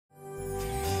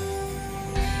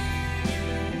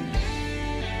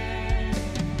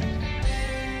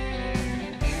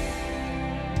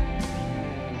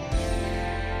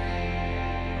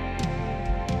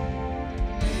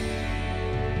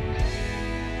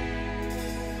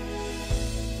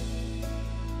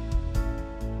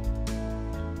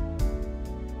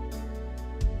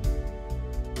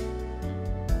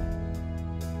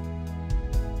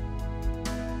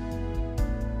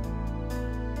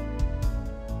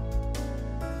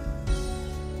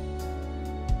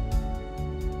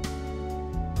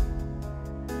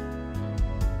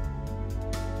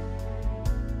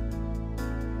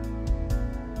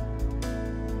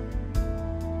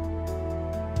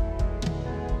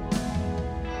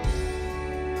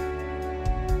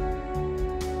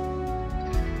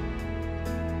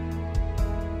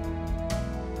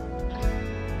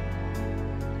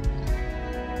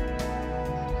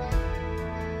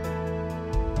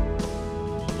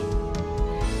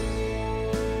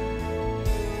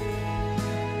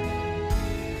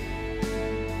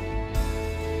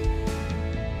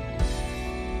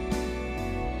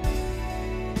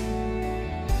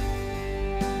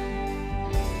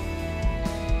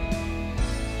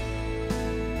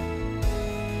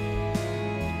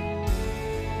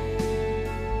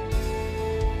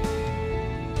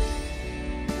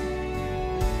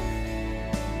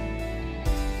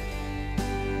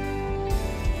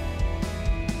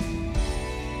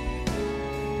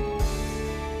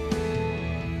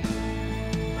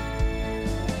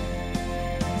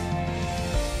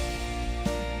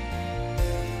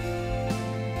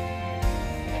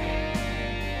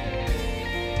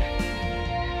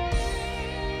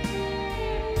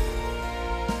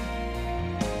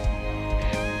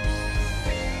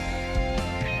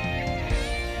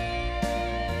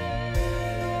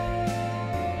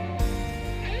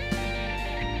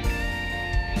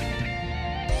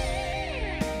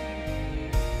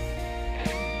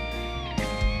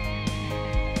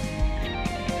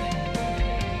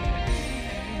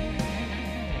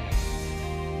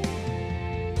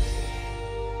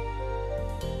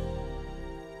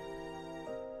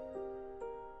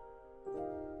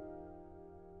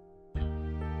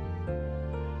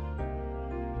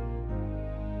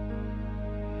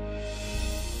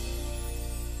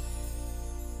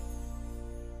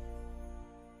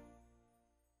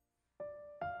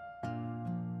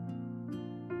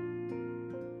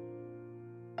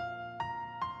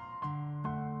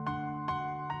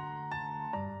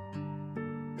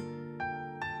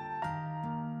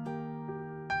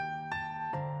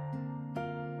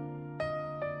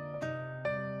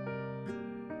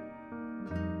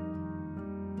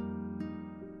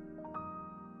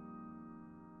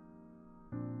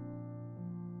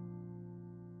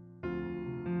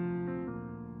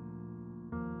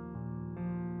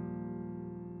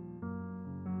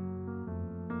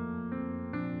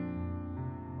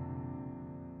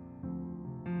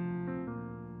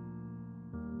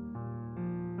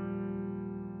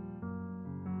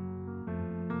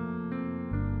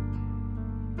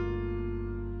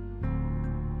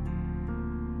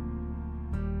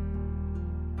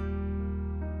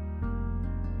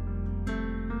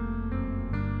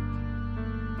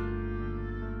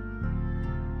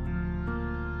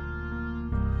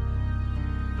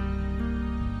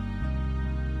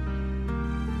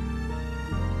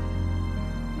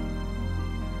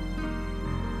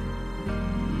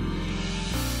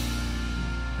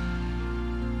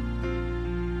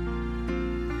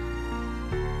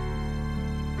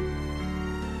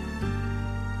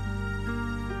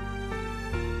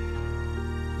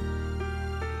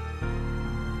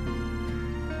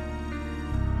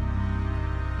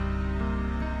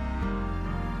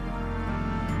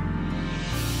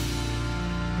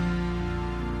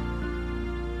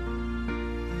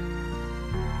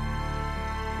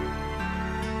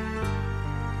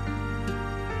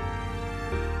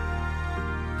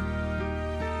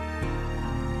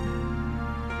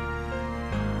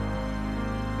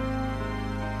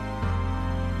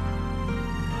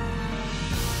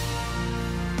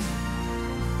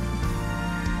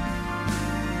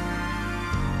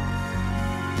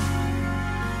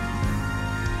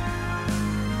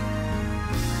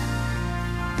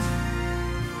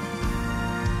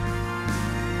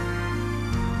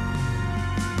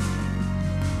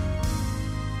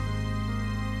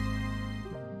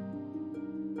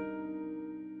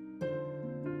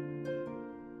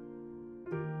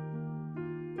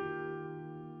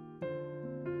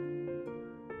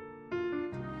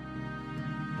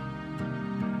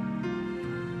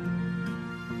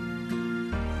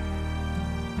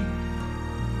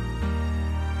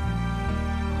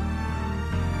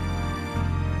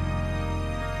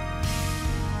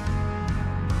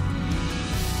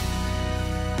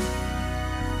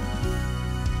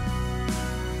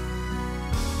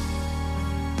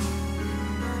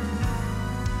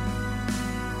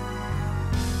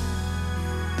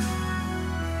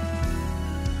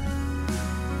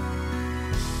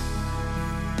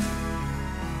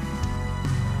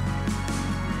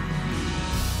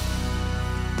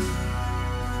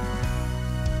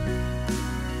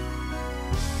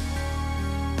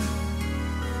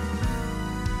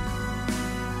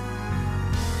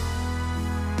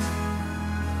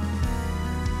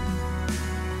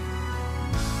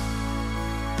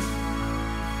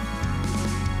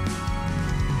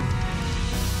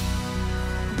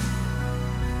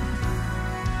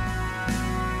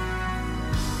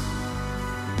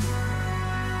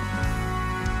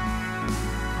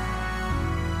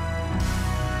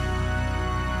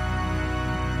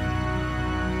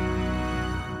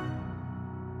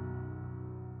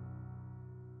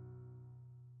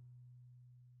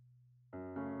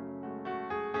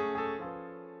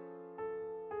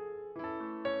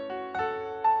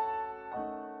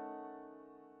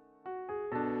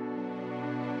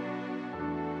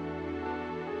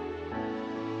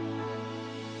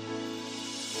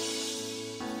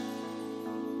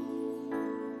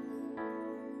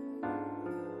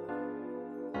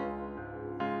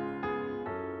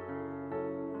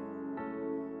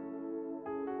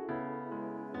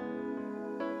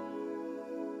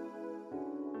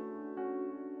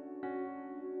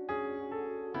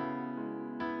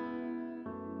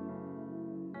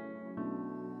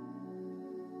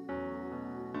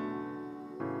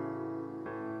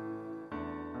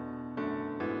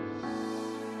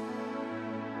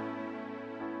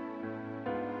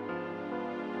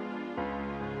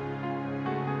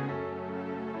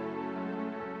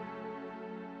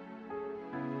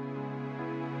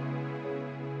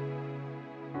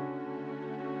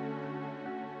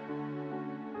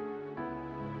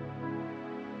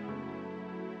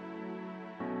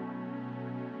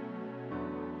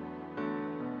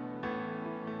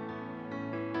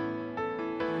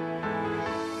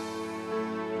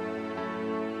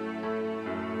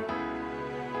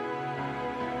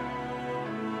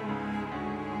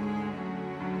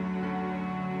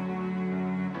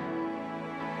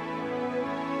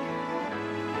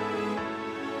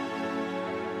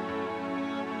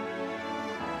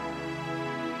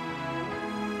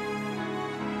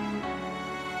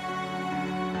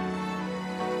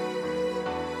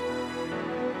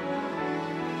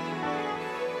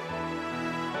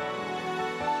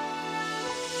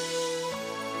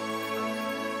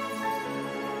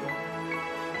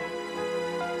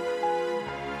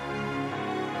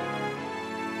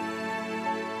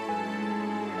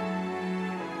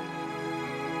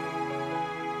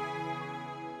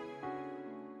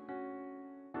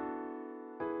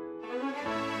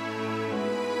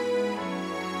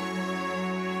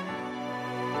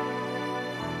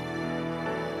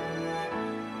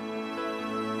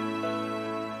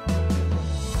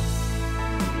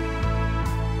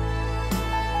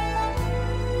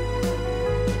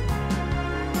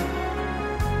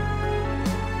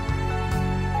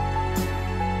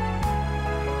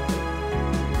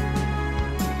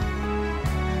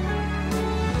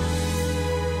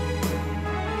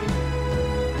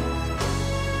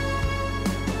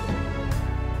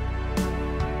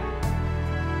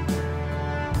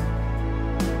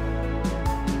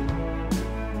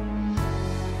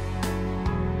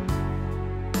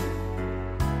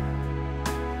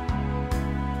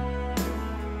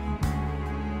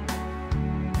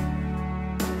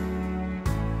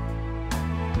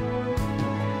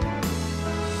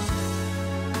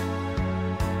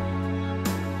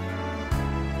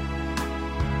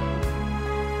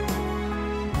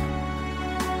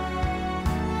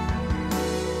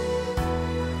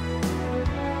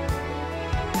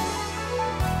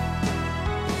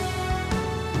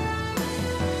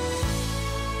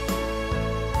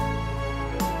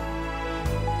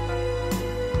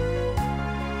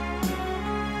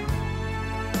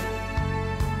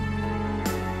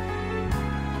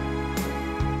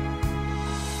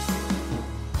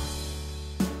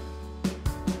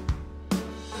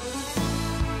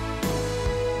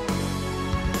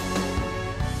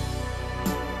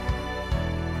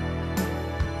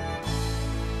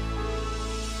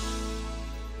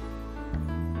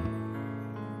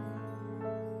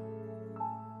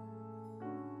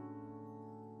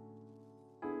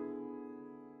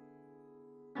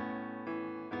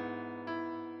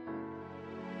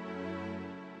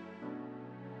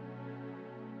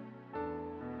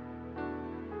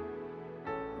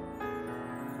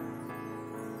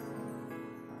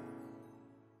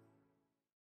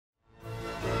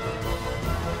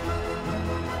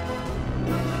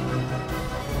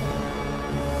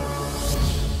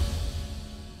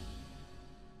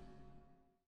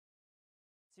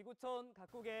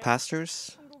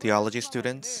Pastors, theology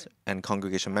students, and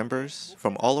congregation members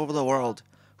from all over the world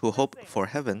who hope for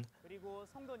heaven,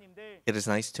 it is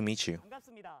nice to meet you.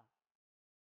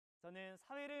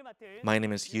 My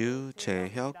name is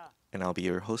OilㅅTestimony, and I'll be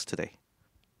your host today.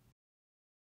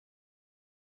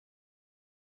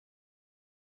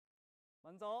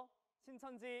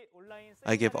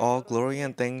 I give all glory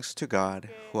and thanks to God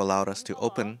who allowed us to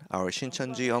open our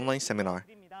신천지 online seminar.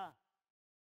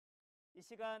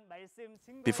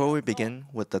 Before we begin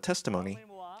with the testimony,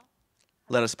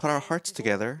 let us put our hearts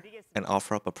together and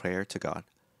offer up a prayer to God.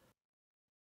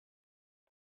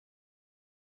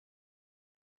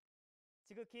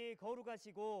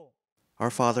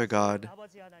 Our Father God,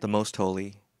 the Most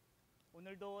Holy,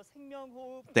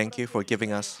 thank you for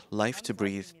giving us life to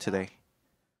breathe today.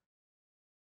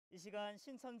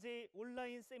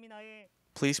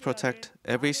 Please protect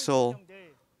every soul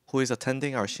who is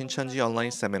attending our 신천지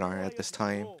online seminar at this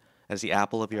time as the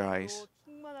apple of your eyes.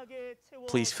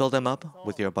 Please fill them up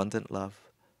with your abundant love.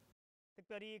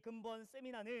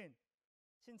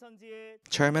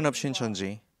 Chairman of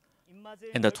신천지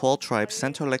and the 12 tribes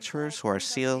center lecturers who are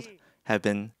sealed have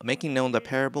been making known the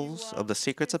parables of the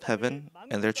secrets of heaven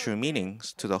and their true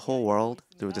meanings to the whole world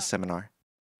through this seminar.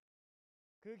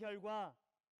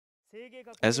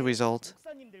 As a result,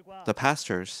 the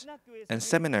pastors and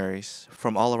seminaries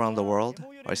from all around the world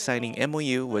are signing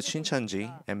MOU with 신천지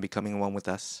and becoming one with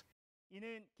us.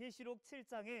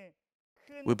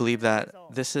 We believe that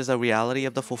this is a reality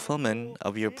of the fulfillment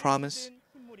of your promise,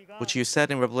 which you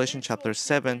said in Revelation chapter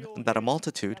 7, that a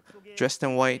multitude dressed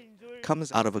in white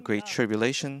comes out of a great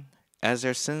tribulation as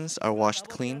their sins are washed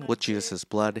clean with Jesus'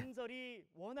 blood.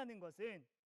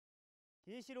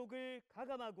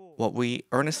 What we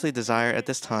earnestly desire at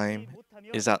this time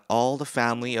is that all the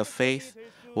family of faith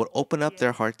would open up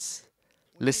their hearts,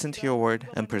 listen to your word,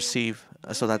 and perceive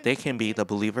so that they can be the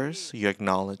believers you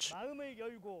acknowledge.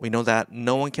 We know that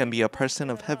no one can be a person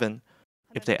of heaven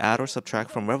if they add or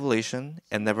subtract from Revelation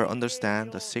and never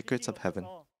understand the secrets of heaven.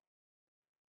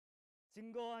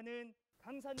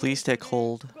 Please take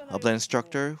hold of the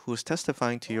instructor who is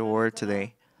testifying to your word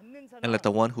today, and let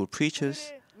the one who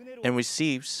preaches and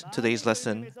receives today's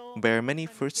lesson bear many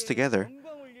fruits together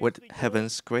with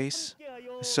heaven's grace,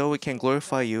 so we can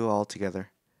glorify you all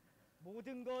together.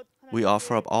 We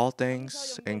offer up all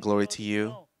thanks and glory to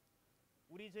you.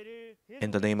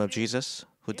 In the name of Jesus,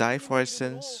 who died for our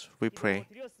sins, we pray.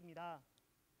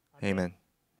 Amen.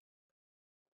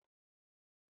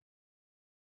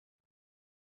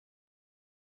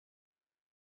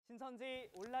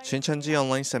 신천지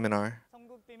online seminar,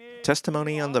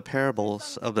 testimony on the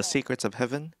parables of the secrets of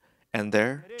heaven and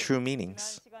their true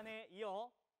meanings.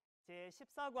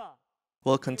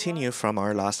 We'll continue from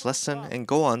our last lesson and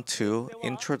go on to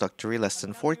Introductory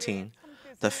Lesson 14,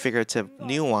 the figurative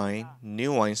new wine,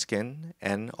 new wineskin,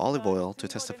 and olive oil to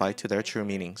testify to their true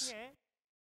meanings.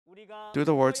 Through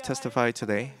the words testified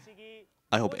today,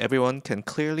 I hope everyone can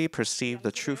clearly perceive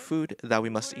the true food that we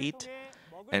must eat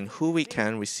and who we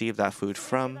can receive that food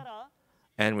from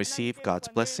and receive God's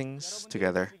blessings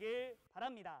together.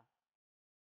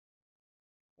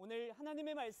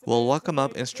 We'll welcome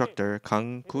up Instructor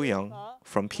Kang Gu-young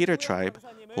from Peter Tribe,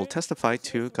 who will testify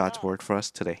to God's word for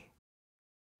us today.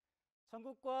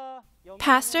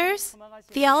 Pastors,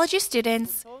 theology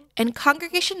students, and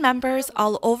congregation members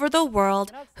all over the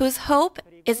world whose hope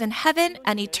is in heaven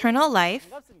and eternal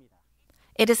life,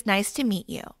 it is nice to meet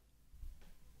you.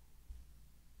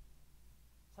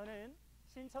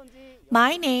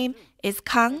 My name is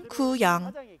Kang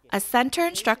Gu-young, a center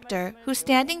instructor who's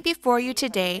standing before you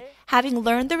today, having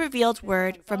learned the revealed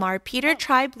word from our Peter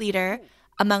tribe leader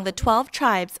among the 12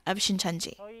 tribes of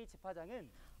신천지.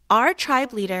 Our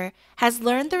tribe leader has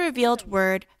learned the revealed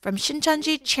word from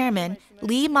신천지 chairman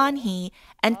Lee Man-hee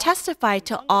and testified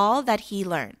to all that he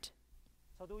learned.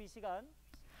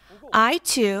 I,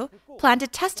 too, plan to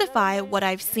testify what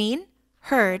I've seen,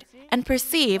 heard, and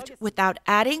perceived without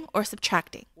adding or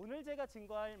subtracting.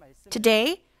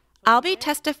 Today, I'll be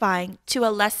testifying to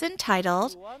a lesson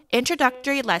titled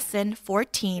Introductory Lesson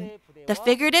 14, the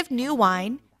figurative new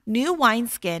wine, new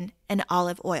wineskin, and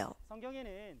olive oil.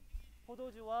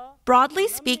 Broadly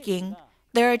speaking,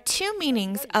 there are two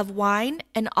meanings of wine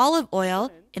and olive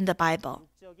oil in the Bible.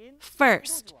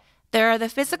 First, there are the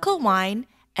physical wine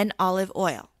and olive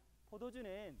oil.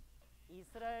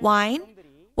 Wine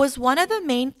was one of the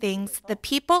main things the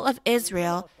people of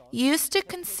Israel used to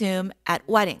consume at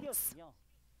weddings.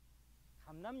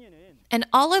 And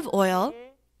olive oil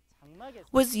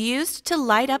was used to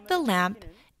light up the lamp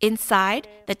inside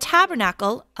the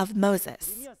tabernacle of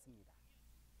Moses.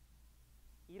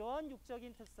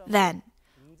 Then,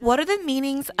 what are the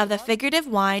meanings of the figurative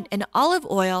wine and olive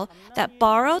oil that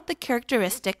borrowed the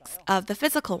characteristics of the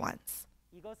physical ones?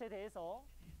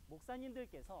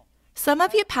 Some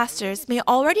of you pastors may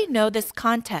already know this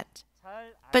content,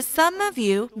 but some of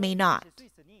you may not.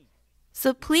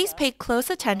 So please pay close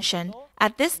attention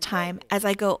at this time as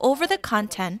I go over the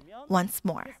content once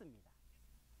more.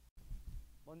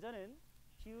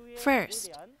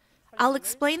 First, I'll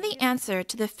explain the answer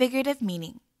to the figurative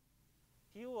meaning.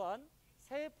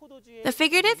 The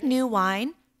figurative new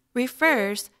wine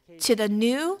refers to the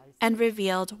new and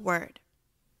revealed word.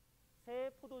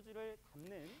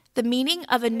 The meaning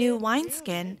of a new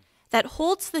wineskin that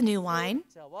holds the new wine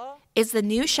is the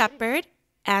new shepherd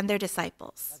and their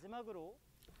disciples.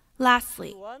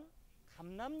 Lastly,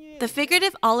 the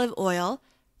figurative olive oil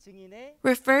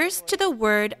refers to the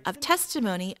word of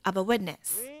testimony of a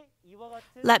witness.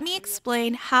 Let me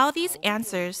explain how these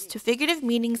answers to figurative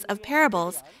meanings of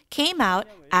parables came out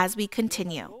as we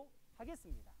continue.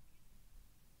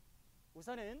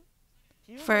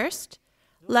 First,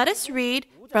 let us read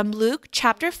from Luke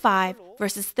chapter 5,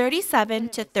 verses 37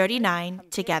 to 39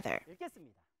 together.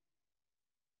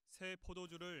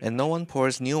 And no one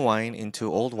pours new wine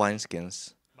into old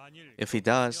wineskins. If he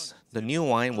does, the new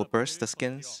wine will burst the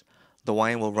skins, the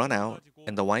wine will run out,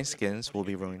 and the wineskins will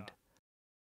be ruined.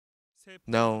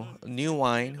 No, new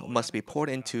wine must be poured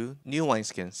into new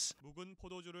wineskins.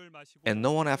 And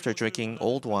no one after drinking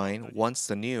old wine wants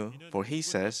the new, for he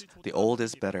says, the old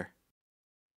is better.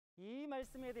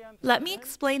 Let me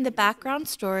explain the background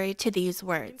story to these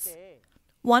words.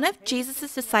 One of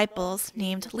Jesus' disciples,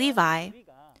 named Levi,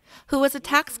 who was a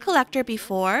tax collector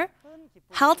before,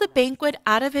 held a banquet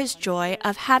out of his joy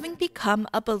of having become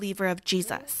a believer of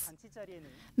Jesus.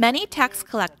 Many tax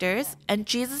collectors and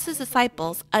Jesus'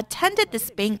 disciples attended this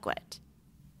banquet.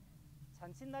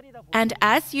 And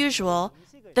as usual,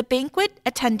 the banquet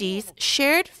attendees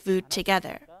shared food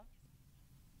together.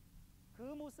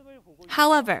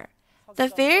 However, the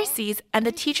Pharisees and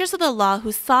the teachers of the law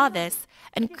who saw this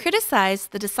and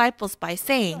criticized the disciples by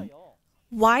saying,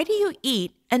 "Why do you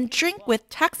eat and drink with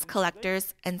tax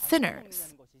collectors and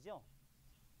sinners?"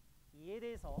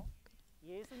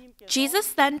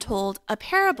 Jesus then told a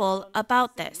parable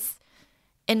about this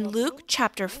in Luke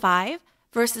chapter 5,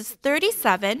 verses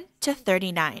 37 to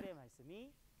 39.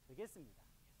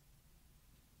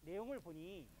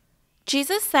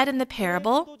 Jesus said in the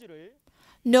parable,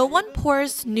 "No one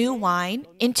pours new wine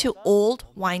into old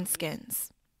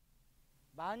wineskins.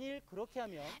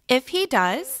 If he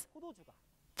does,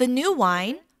 the new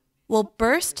wine will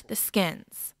burst the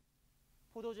skins.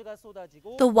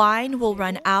 The wine will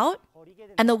run out,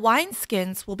 and the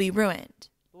wineskins will be ruined."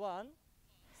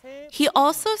 He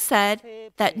also said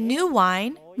that new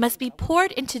wine must be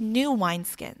poured into new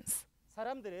wineskins.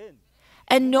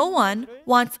 And no one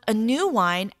wants a new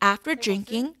wine after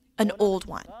drinking an old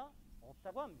one.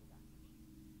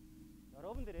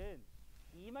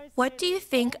 What do you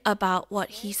think about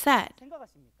what he said?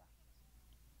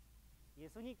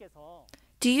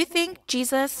 Do you think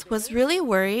Jesus was really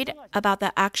worried about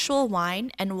the actual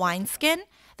wine and wineskin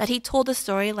that he told a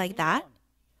story like that?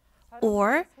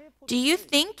 Or do you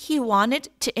think he wanted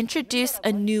to introduce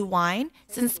a new wine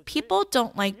since people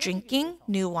don't like drinking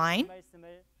new wine?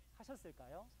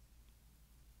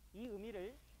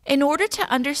 In order to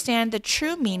understand the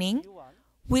true meaning,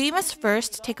 we must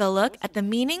first take a look at the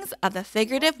meanings of the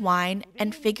figurative wine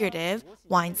and figurative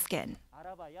wineskin.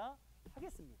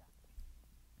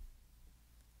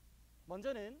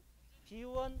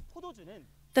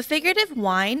 The figurative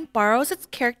wine borrows its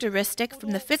characteristic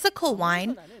from the physical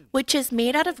wine, which is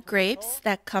made out of grapes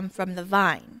that come from the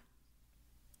vine.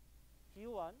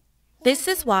 This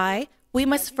is why we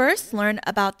must first learn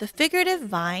about the figurative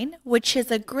vine, which is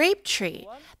a grape tree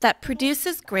that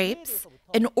produces grapes,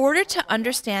 in order to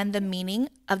understand the meaning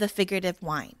of the figurative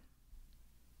wine.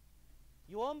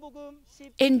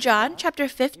 In John chapter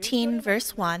 15,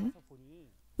 verse 1,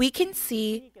 we can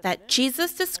see that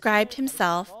Jesus described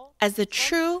himself as the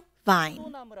true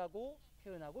vine.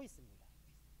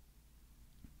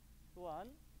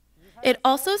 It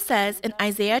also says in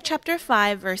Isaiah chapter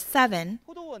 5, verse 7,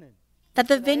 that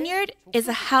the vineyard is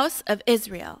a house of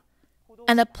Israel,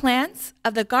 and the plants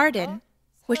of the garden,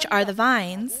 which are the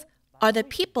vines, are the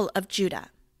people of Judah.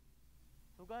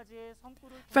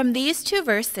 From these two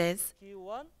verses,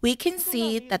 we can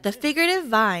see that the figurative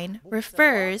vine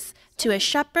refers to a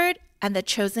shepherd and the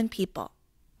chosen people.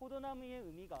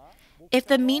 If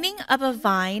the meaning of a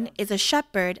vine is a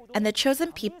shepherd and the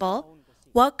chosen people,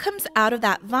 what comes out of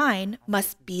that vine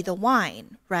must be the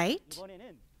wine, right?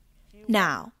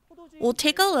 Now, we'll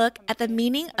take a look at the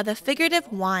meaning of the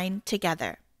figurative wine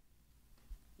together.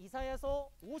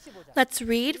 Let's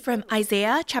read from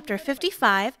Isaiah chapter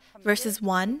 55, verses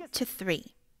 1 to 3.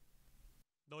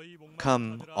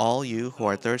 Come, all you who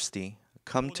are thirsty,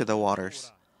 come to the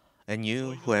waters. And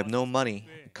you who have no money,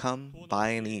 come, buy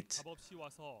and eat.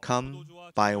 Come,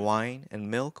 buy wine and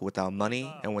milk without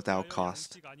money and without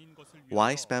cost.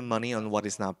 Why spend money on what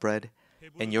is not bread,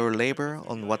 and your labor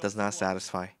on what does not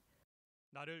satisfy?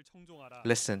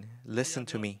 Listen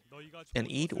to me,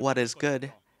 and eat what is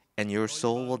good, and your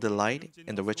soul will delight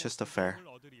in the richest of fare.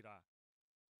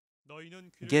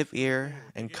 Give ear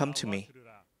and come to me.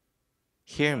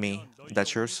 Hear me,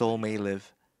 that your soul may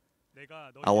live.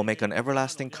 I will make an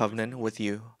everlasting covenant with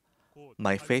you,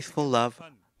 my faithful love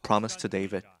promised to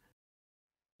David.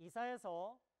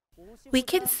 We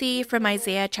can see from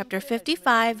Isaiah chapter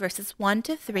 55, verses 1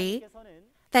 to 3,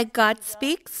 that God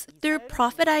speaks through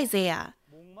prophet Isaiah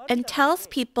and tells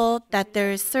people that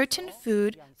there is certain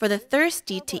food for the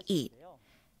thirsty to eat,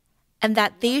 and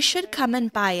that they should come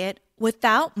and buy it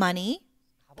without money,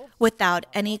 without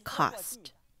any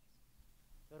cost.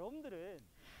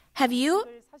 Have you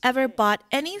ever bought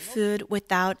any food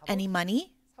without any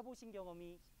money?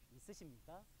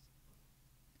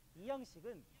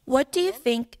 What do you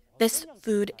think this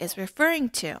food is referring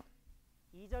to?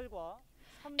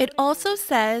 It also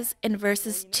says in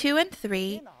verses 2 and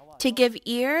 3 to give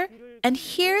ear and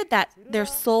hear that their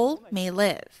soul may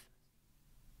live.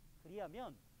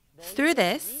 Through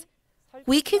this,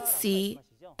 we can see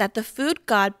that the food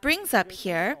God brings up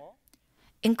here,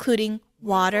 including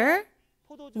water,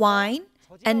 wine,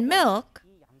 and milk,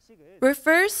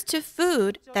 refers to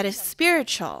food that is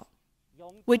spiritual,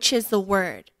 which is the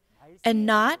Word, and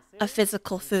not a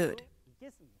physical food.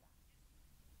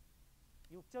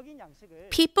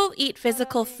 People eat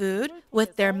physical food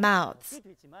with their mouths,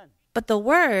 but the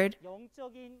Word,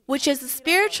 which is the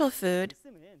spiritual food,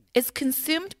 is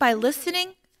consumed by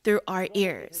listening through our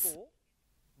ears.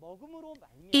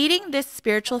 Eating this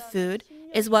spiritual food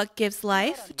is what gives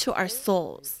life to our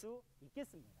souls.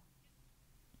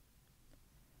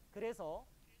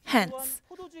 Hence,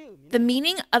 the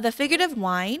meaning of the figurative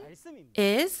wine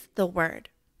is the Word.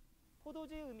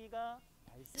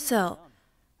 So,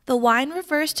 the wine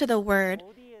refers to the Word,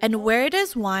 and where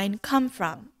does wine come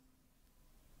from?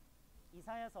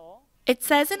 It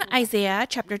says in Isaiah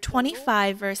chapter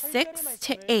 25, verse 6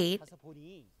 to 8,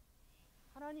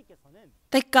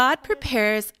 that God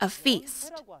prepares a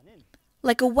feast,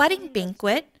 like a wedding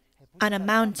banquet, on a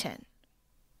mountain.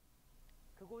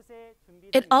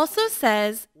 It also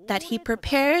says that He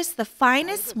prepares the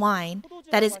finest wine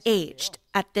that is aged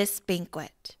at this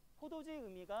banquet.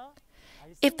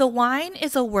 If the wine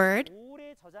is a word,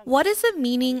 what is the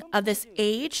meaning of this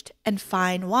aged and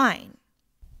fine wine?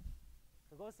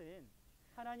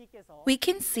 We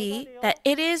can see that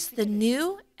it is the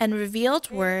new and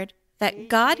revealed word that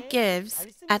God gives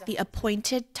at the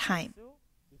appointed time.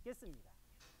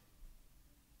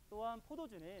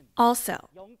 Also,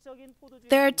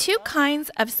 there are two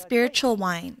kinds of spiritual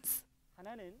wines.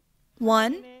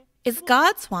 One is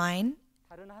God's wine,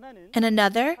 and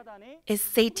another is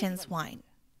Satan's wine.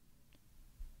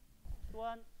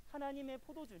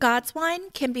 God's wine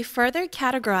can be further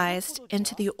categorized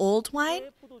into the old wine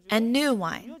and new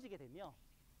wine.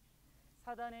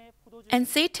 And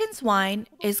Satan's wine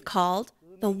is called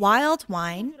the wild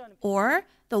wine or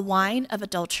the wine of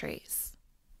adulteries.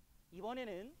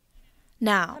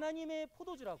 Now,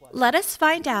 let us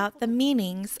find out the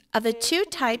meanings of the two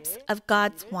types of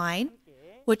God's wine,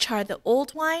 which are the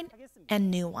old wine and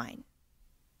new wine.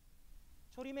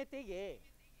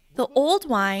 The old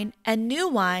wine and new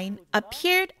wine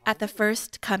appeared at the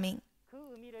first coming.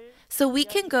 So we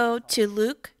can go to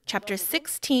Luke chapter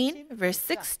 16, verse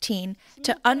 16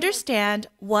 to understand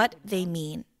what they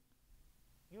mean.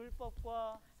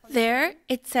 There,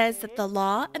 it says that the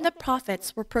law and the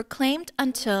prophets were proclaimed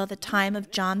until the time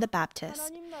of John the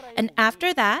Baptist, and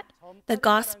after that, the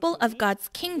gospel of God's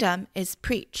kingdom is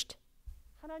preached.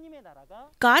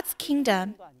 God's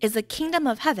kingdom is a kingdom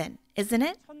of heaven, isn't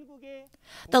it?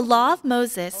 The law of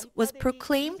Moses was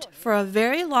proclaimed for a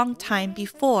very long time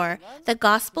before the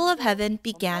gospel of heaven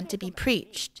began to be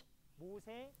preached.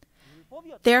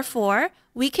 Therefore,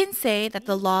 we can say that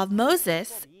the law of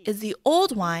Moses is the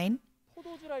old wine,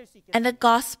 and the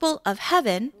gospel of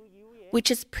heaven, which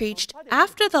is preached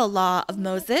after the law of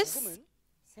Moses,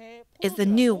 is the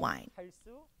new wine.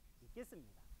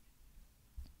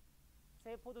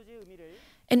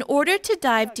 In order to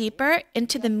dive deeper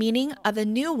into the meaning of the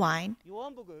new wine,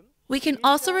 we can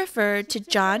also refer to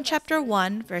John chapter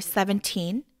 1, verse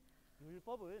 17,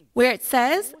 where it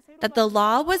says that the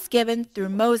law was given through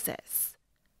Moses,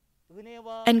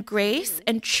 and grace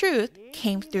and truth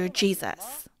came through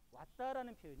Jesus.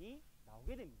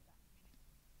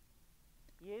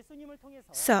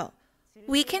 So,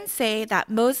 we can say that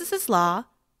Moses' law,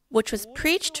 which was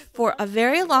preached for a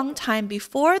very long time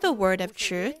before the word of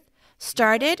truth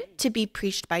started to be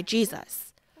preached by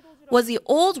Jesus, was the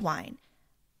old wine,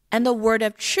 and the word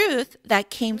of truth that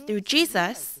came through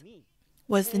Jesus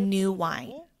was the new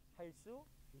wine.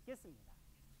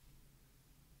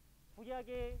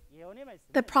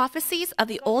 The prophecies of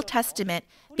the Old Testament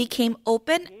became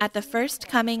open at the first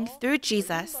coming through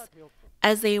Jesus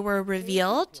as they were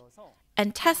revealed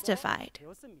and testified.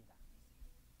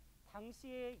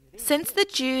 Since the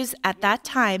Jews at that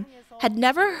time had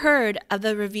never heard of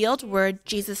the revealed word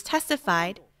Jesus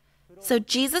testified, so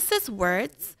Jesus'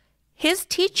 words, his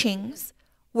teachings,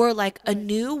 were like a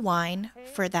new wine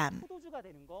for them.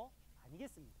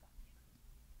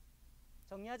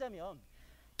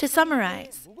 To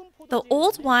summarize, the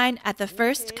old wine at the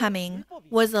first coming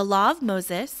was the law of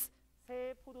Moses,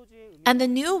 and the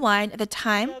new wine at the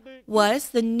time was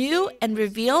the new and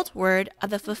revealed word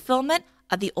of the fulfillment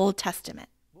of the Old Testament.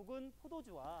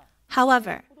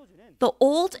 However, the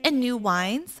old and new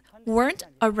wines weren't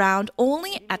around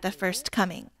only at the first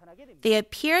coming. They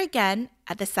appear again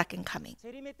at the second coming.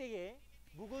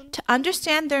 To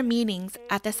understand their meanings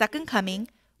at the second coming,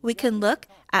 we can look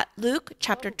at Luke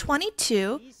chapter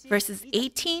 22, verses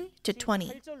 18 to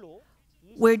 20,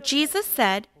 where Jesus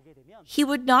said he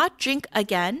would not drink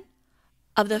again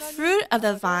of the fruit of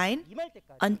the vine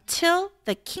until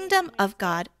the kingdom of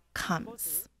God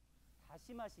comes.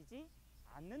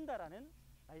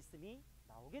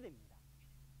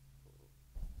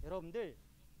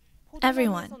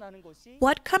 Everyone,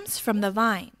 what comes from the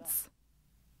vines?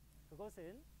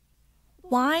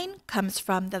 Wine comes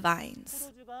from the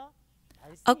vines.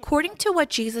 According to what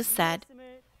Jesus said,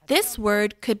 this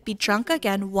word could be drunk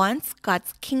again once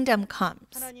God's kingdom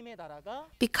comes,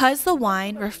 because the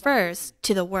wine refers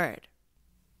to the word.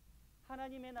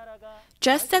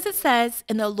 Just as it says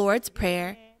in the Lord's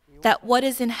Prayer that what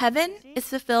is in heaven is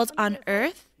fulfilled on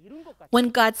earth, when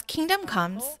God's kingdom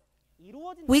comes,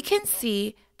 we can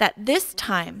see that this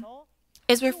time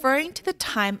is referring to the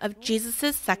time of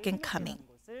Jesus' second coming.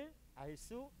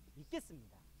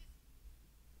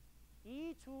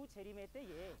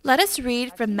 Let us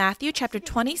read from Matthew chapter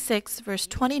 26, verse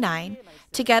 29,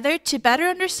 together to better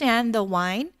understand the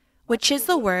wine, which is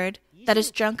the word that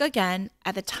is drunk again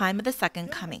at the time of the second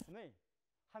coming.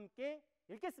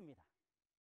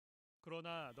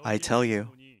 I tell you,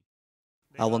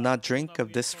 I will not drink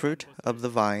of this fruit of the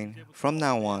vine from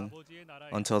now on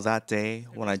until that day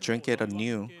when I drink it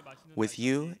anew with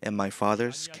you in my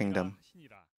Father's kingdom.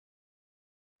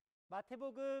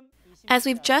 As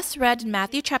we've just read in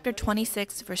Matthew chapter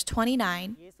 26, verse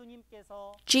 29,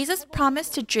 Jesus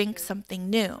promised to drink something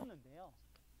new.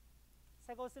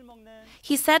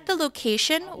 He said the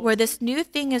location where this new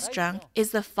thing is drunk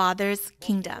is the Father's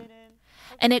kingdom,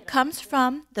 and it comes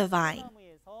from the vine.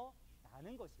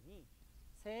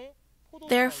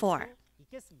 Therefore,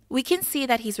 we can see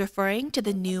that he's referring to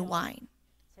the new wine.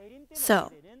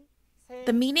 So,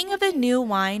 the meaning of the new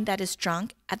wine that is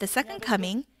drunk at the second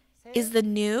coming is the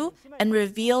new and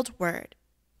revealed word.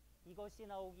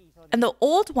 And the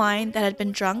old wine that had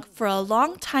been drunk for a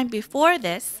long time before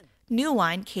this new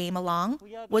wine came along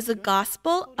was the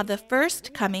gospel of the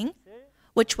first coming,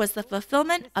 which was the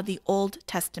fulfillment of the Old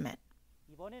Testament.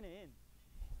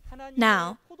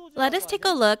 Now, let us take a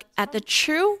look at the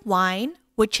true wine,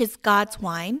 which is God's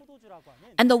wine,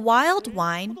 and the wild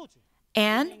wine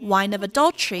and wine of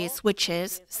adulteries, which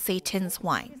is Satan's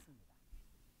wine.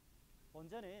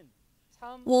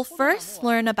 We'll first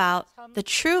learn about the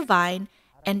true vine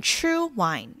and true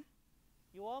wine.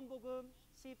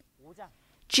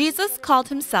 Jesus called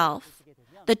himself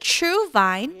the true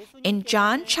vine in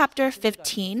John chapter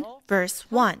 15, verse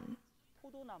 1.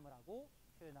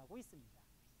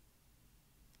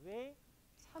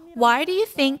 Why do you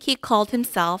think he called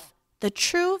himself the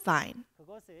true vine?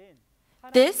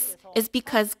 This is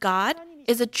because God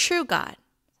is a true God.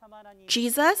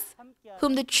 Jesus,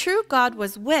 whom the true God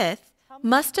was with,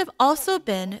 must have also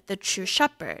been the true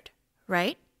shepherd,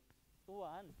 right?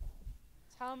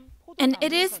 And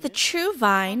it is the true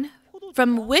vine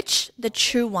from which the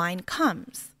true wine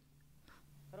comes.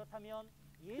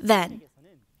 Then,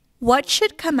 what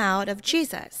should come out of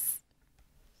Jesus?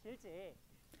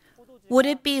 Would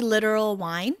it be literal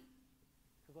wine?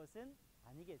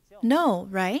 No,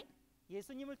 right?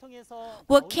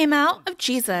 What came out of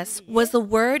Jesus was the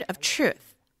word of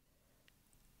truth,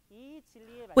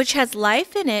 which has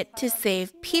life in it to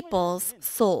save people's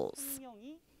souls.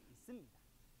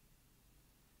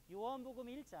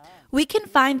 We can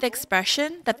find the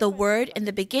expression that the Word in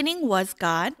the beginning was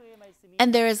God,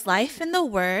 and there is life in the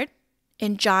Word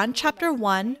in John chapter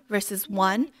 1, verses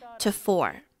 1 to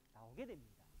 4.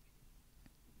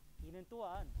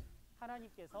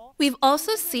 We've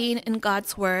also seen in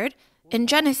God's Word in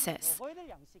Genesis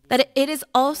that it is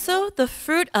also the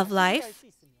fruit of life,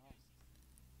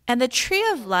 and the tree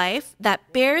of life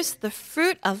that bears the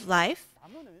fruit of life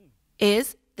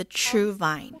is the true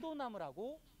vine.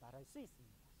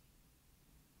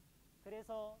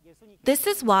 This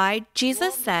is why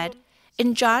Jesus said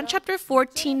in John chapter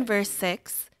 14, verse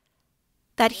 6,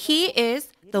 that He is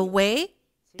the way,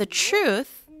 the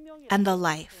truth, and the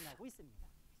life.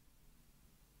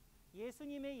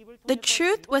 The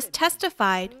truth was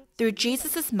testified through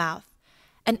Jesus' mouth,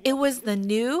 and it was the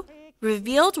new,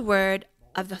 revealed word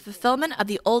of the fulfillment of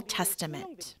the Old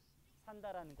Testament.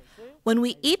 When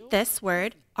we eat this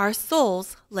word, our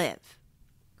souls live.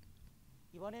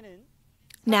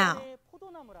 Now,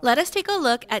 let us take a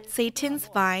look at Satan's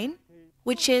vine,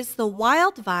 which is the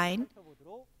wild vine,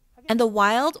 and the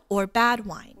wild or bad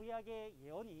wine.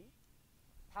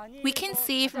 We can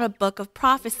see from a book of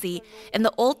prophecy in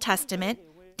the Old Testament,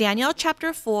 Daniel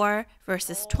chapter 4,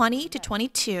 verses 20 to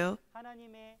 22,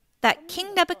 that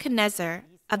King Nebuchadnezzar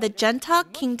of the Gentile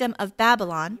kingdom of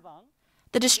Babylon,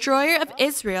 the destroyer of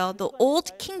Israel, the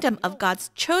old kingdom of God's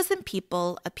chosen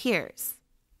people, appears.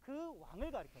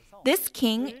 This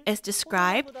king is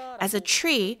described as a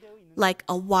tree like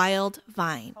a wild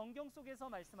vine.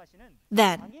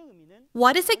 Then,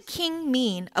 what does a king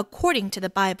mean according to the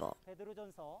Bible?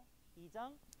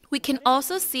 We can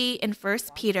also see in 1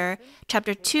 Peter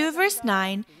chapter 2, verse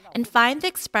 9 and find the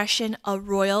expression a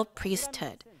royal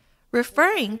priesthood,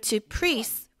 referring to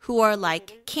priests who are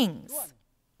like kings.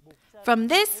 From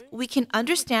this, we can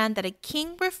understand that a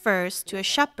king refers to a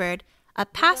shepherd, a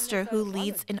pastor who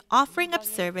leads in offering up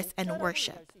service and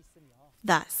worship.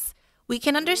 Thus, we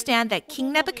can understand that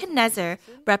King Nebuchadnezzar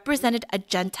represented a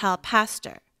Gentile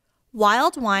pastor.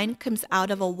 Wild wine comes out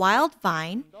of a wild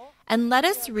vine, and let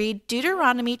us read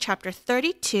Deuteronomy chapter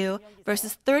 32,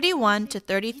 verses 31 to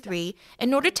 33,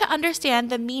 in order to understand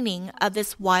the meaning of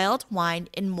this wild wine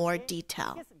in more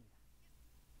detail.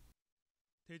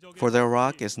 For their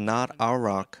rock is not our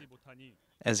rock,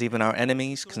 as even our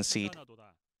enemies concede.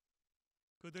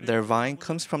 Their vine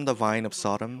comes from the vine of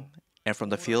Sodom and from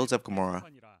the fields of Gomorrah.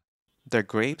 Their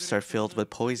grapes are filled with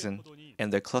poison,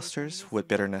 and their clusters with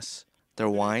bitterness. Their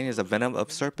wine is the venom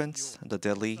of serpents, the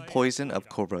deadly poison of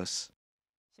cobras.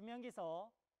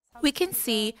 We can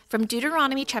see from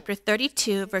Deuteronomy chapter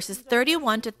 32, verses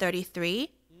 31 to 33,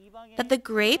 that the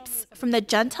grapes from the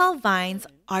Gentile vines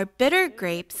are bitter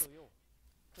grapes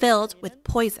filled with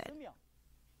poison.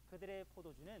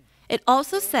 It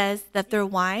also says that their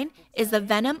wine is the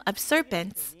venom of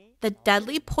serpents, the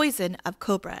deadly poison of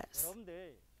cobras.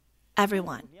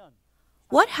 Everyone,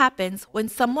 what happens when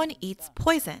someone eats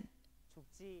poison?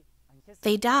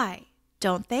 They die,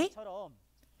 don't they?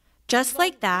 Just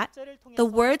like that, the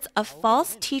words of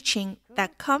false teaching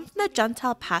that come from the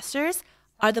Gentile pastors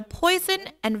are the poison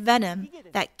and venom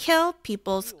that kill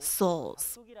people's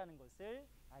souls.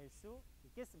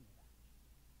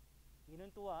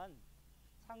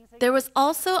 There was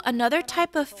also another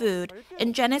type of food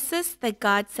in Genesis that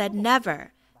God said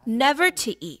never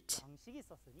to eat.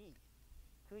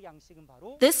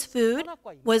 This food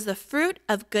was the fruit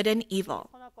of good and evil.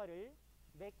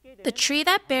 The tree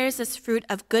that bears this fruit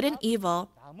of good and evil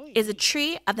is a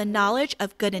tree of the knowledge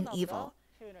of good and evil.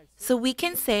 So we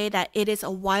can say that it is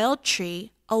a wild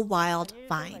tree, a wild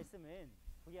vine.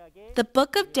 The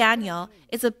book of Daniel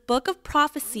is a book of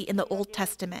prophecy in the Old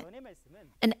Testament.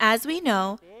 And as we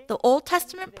know, the Old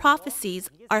Testament prophecies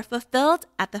are fulfilled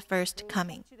at the first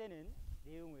coming.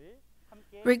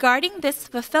 Regarding this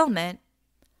fulfillment,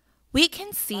 we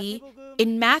can see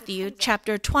in Matthew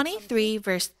chapter 23,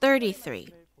 verse 33.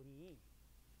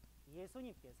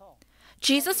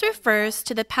 Jesus refers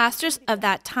to the pastors of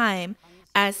that time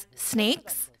as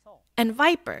snakes and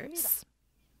vipers.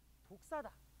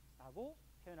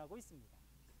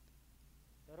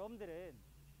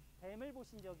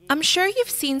 I'm sure you've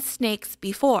seen snakes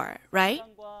before, right?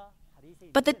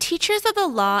 But the teachers of the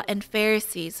law and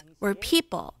Pharisees were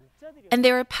people, and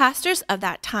they were pastors of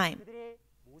that time.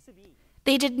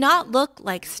 They did not look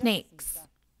like snakes.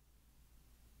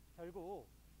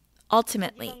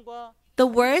 Ultimately, the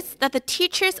words that the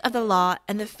teachers of the law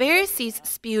and the Pharisees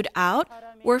spewed out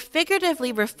were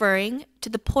figuratively referring to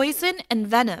the poison and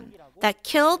venom that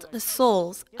killed the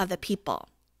souls of the people.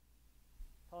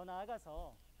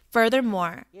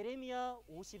 Furthermore,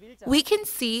 we can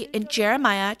see in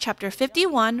Jeremiah chapter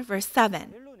 51, verse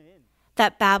 7,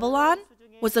 that Babylon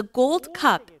was a gold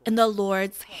cup in the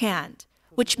Lord's hand,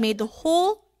 which made the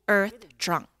whole earth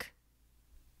drunk.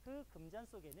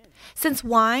 Since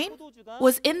wine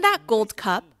was in that gold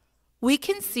cup, we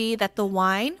can see that the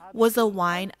wine was a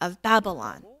wine of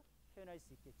Babylon.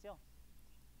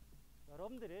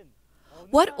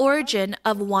 What origin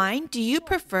of wine do you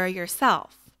prefer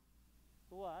yourself?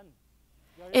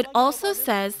 It also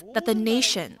says that the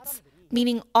nations,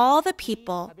 meaning all the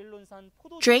people,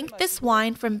 drank this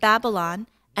wine from Babylon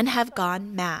and have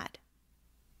gone mad.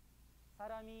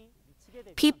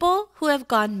 People who have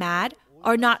gone mad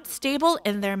are not stable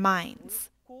in their minds.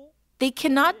 They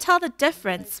cannot tell the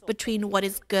difference between what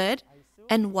is good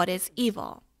and what is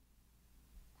evil.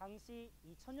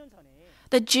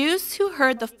 The Jews who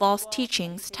heard the false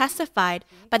teachings testified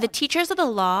by the teachers of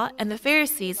the law and the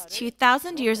Pharisees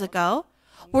 2,000 years ago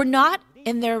were not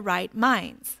in their right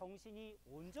minds.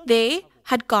 They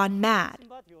had gone mad,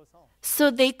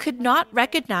 so they could not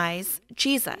recognize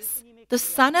Jesus, the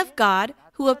Son of God,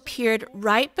 who appeared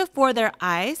right before their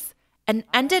eyes and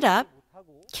ended up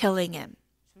killing him.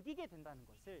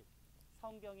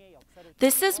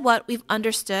 This is what we've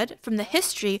understood from the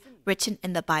history written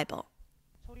in the Bible.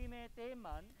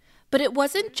 But it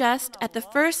wasn't just at the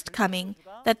first coming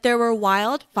that there were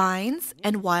wild vines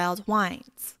and wild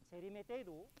wines.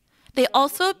 They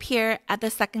also appear at the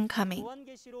second coming.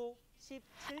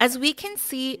 As we can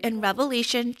see in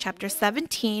Revelation chapter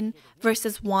 17,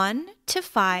 verses 1 to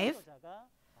 5,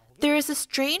 there is a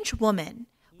strange woman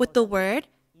with the word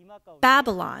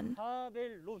Babylon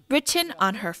written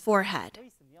on her forehead,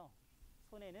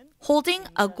 holding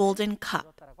a golden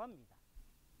cup.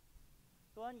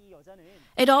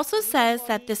 It also says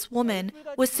that this woman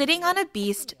was sitting on a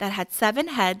beast that had 7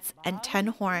 heads and 10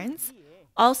 horns,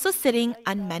 also sitting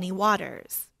on many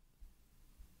waters.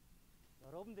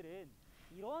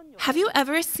 Have you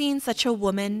ever seen such a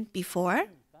woman before?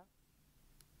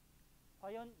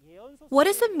 What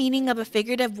is the meaning of a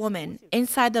figurative woman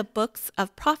inside the books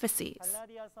of prophecies?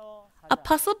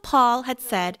 Apostle Paul had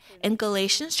said in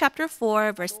Galatians chapter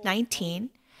 4, verse 19,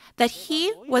 that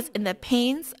he was in the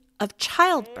pains of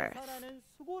childbirth.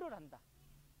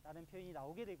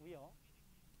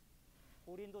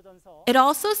 It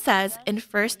also says in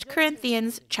 1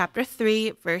 Corinthians chapter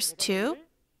 3, verse 2,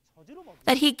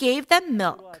 that he gave them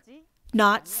milk,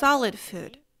 not solid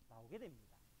food.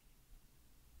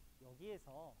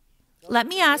 Let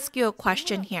me ask you a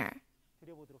question here.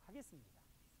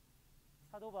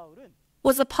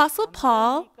 Was Apostle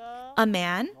Paul a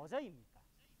man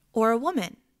or a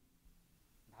woman?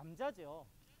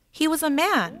 He was a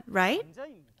man, right?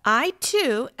 I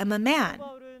too am a man.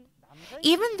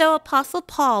 Even though Apostle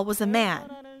Paul was a man,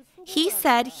 he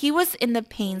said he was in the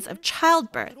pains of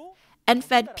childbirth and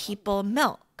fed people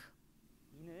milk.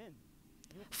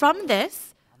 From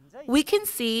this, we can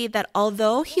see that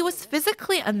although he was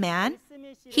physically a man,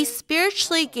 he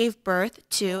spiritually gave birth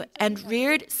to and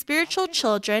reared spiritual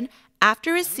children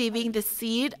after receiving the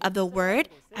seed of the word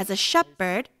as a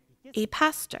shepherd, a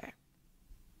pastor.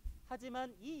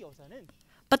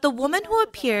 But the woman who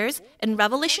appears in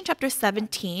Revelation chapter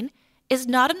 17 is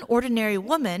not an ordinary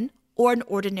woman or an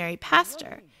ordinary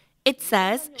pastor. It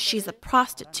says she's a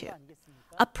prostitute.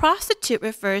 A prostitute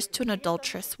refers to an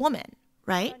adulterous woman,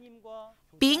 right?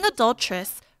 Being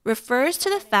adulterous refers to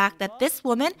the fact that this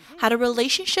woman had a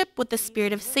relationship with the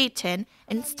spirit of Satan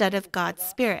instead of God's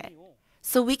spirit.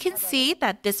 So we can see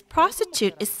that this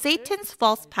prostitute is Satan's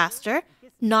false pastor,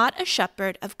 not a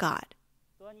shepherd of God.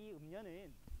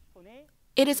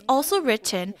 It is also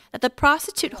written that the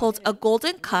prostitute holds a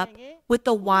golden cup with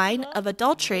the wine of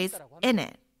adulteries in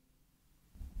it.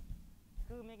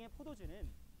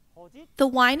 The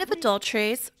wine of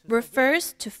adulteries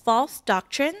refers to false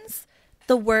doctrines,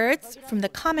 the words from the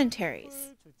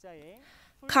commentaries.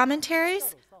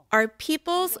 Commentaries are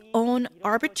people's own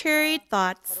arbitrary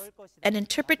thoughts and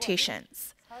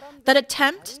interpretations that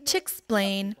attempt to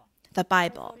explain the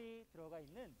Bible.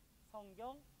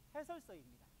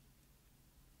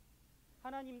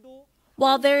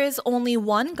 While there is only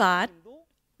one God,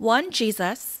 one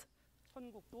Jesus,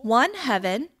 one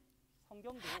heaven,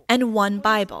 and one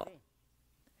Bible,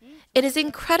 it is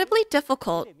incredibly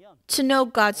difficult to know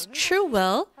God's true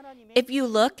will if you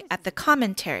look at the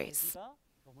commentaries.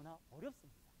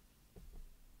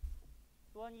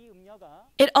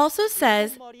 It also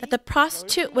says that the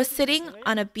prostitute was sitting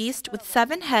on a beast with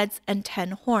 7 heads and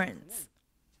 10 horns.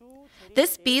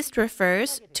 This beast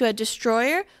refers to a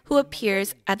destroyer who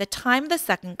appears at the time of the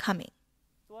second coming.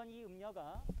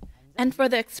 And for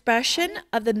the expression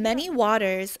of the many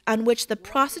waters on which the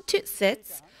prostitute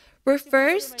sits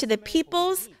refers to the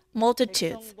peoples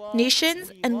multitudes,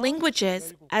 nations, and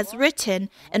languages as written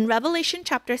in Revelation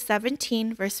chapter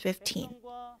 17, verse 15.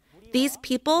 These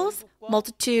peoples,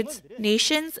 multitudes,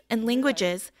 nations, and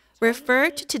languages refer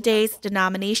to today's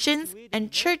denominations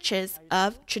and churches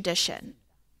of tradition.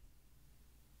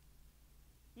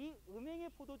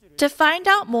 To find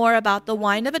out more about the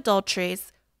wine of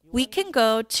adulteries, we can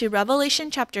go to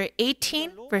Revelation chapter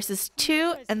 18, verses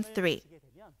 2 and 3.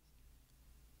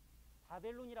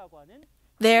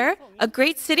 There, a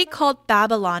great city called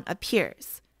Babylon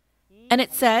appears, and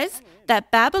it says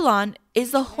that Babylon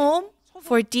is a home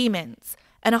for demons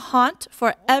and a haunt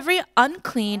for every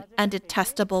unclean and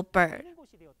detestable bird.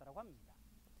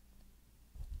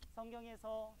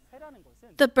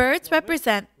 The birds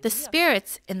represent the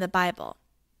spirits in the Bible.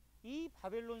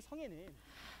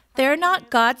 They are not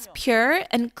God's pure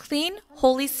and clean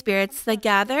Holy Spirits that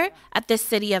gather at the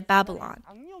city of Babylon.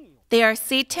 They are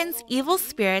Satan's evil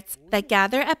spirits that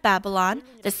gather at Babylon,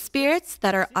 the spirits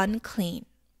that are unclean.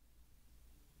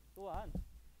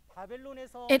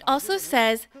 It also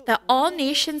says that all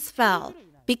nations fell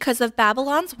because of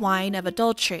Babylon's wine of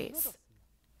adulteries.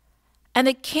 And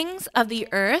the kings of the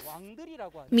earth,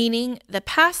 meaning the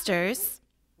pastors,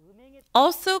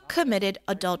 also committed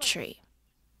adultery.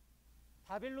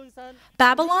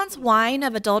 Babylon's wine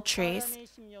of adulteries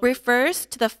refers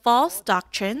to the false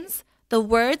doctrines, the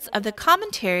words of the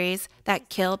commentaries that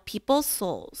kill people's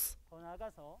souls.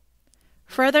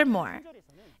 Furthermore,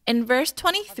 in verse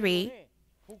 23,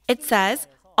 it says,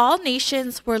 all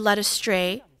nations were led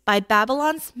astray by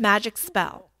Babylon's magic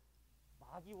spell,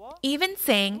 even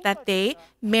saying that they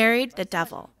married the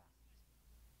devil.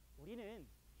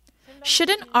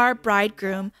 Shouldn't our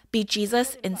bridegroom be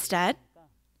Jesus instead?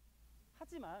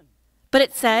 But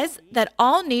it says that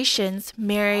all nations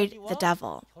married the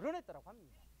devil.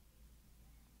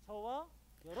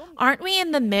 Aren't we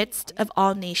in the midst of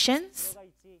all nations?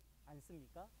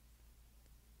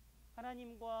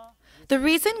 The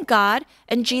reason God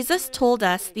and Jesus told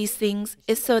us these things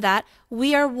is so that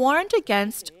we are warned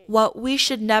against what we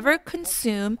should never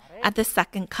consume at the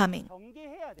second coming,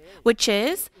 which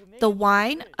is the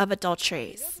wine of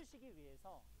adulteries.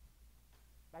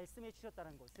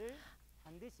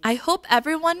 I hope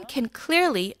everyone can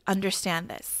clearly understand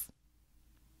this.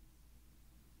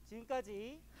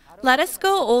 Let us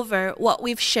go over what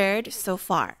we've shared so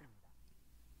far.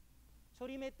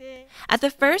 At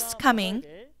the first coming,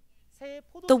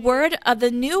 the word of the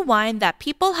new wine that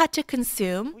people had to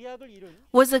consume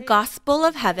was the gospel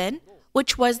of heaven,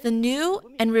 which was the new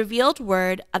and revealed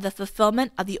word of the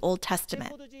fulfillment of the Old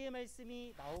Testament.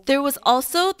 There was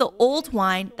also the old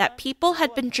wine that people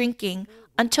had been drinking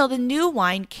until the new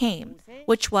wine came,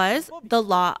 which was the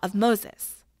law of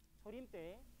Moses.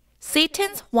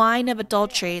 Satan's wine of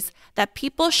adulteries that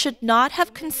people should not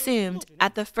have consumed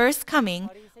at the first coming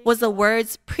was the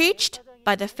words preached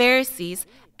by the Pharisees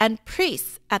and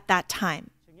priests at that time.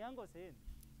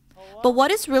 But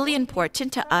what is really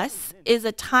important to us is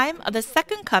the time of the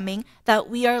second coming that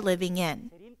we are living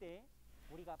in.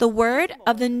 The word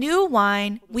of the new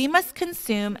wine we must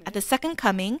consume at the second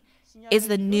coming is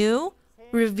the new,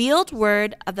 revealed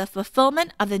word of the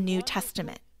fulfillment of the New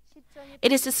Testament.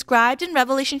 It is described in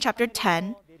Revelation chapter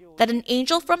 10 that an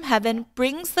angel from heaven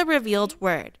brings the revealed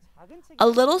word, a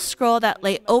little scroll that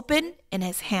lay open in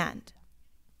his hand.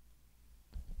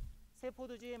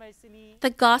 The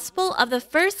gospel of the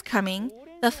first coming,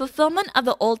 the fulfillment of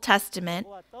the Old Testament,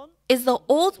 is the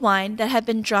old wine that had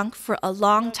been drunk for a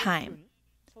long time.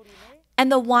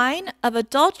 And the wine of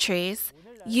adulteries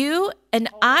you and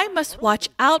I must watch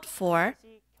out for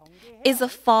is the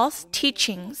false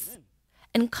teachings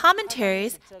and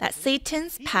commentaries that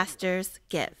Satan's pastors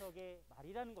give.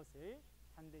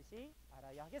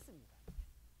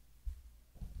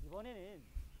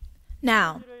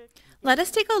 Now, let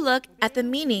us take a look at the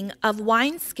meaning of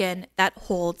wineskin that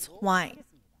holds wine.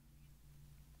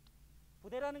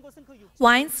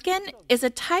 Wineskin is a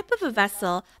type of a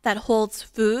vessel that holds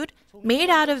food made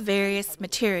out of various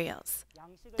materials.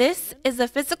 This is a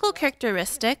physical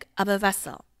characteristic of a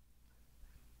vessel.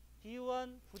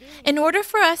 In order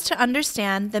for us to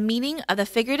understand the meaning of the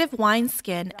figurative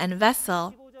wineskin and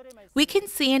vessel, we can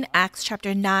see in Acts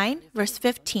chapter 9, verse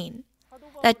 15,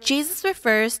 that Jesus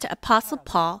refers to Apostle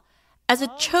Paul as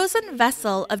a chosen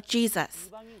vessel of Jesus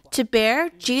to bear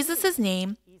Jesus'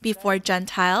 name before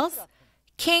Gentiles,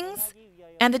 kings,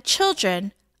 and the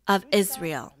children of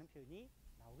Israel.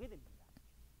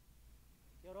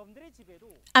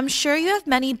 I'm sure you have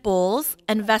many bowls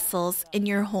and vessels in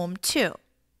your home too.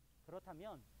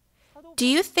 Do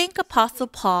you think Apostle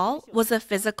Paul was a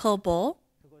physical bowl?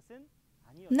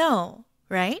 No,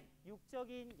 right?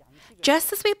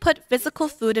 Just as we put physical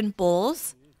food in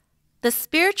bowls, the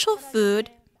spiritual food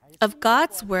of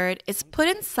God's Word is put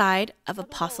inside of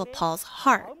Apostle Paul's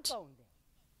heart.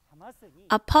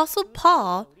 Apostle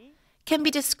Paul can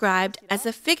be described as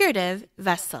a figurative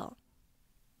vessel.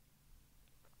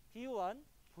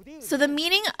 So the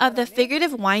meaning of the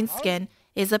figurative wineskin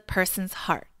is a person's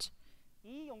heart.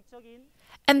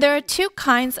 And there are two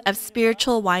kinds of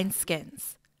spiritual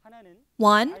wineskins.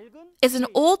 One is an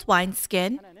old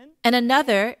wineskin, and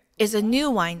another is a new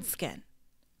wineskin.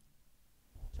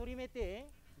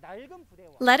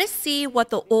 Let us see what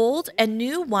the old and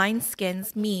new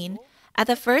wineskins mean at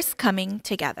the first coming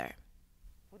together.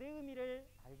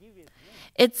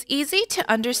 It's easy to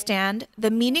understand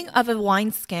the meaning of a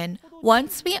wineskin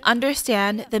once we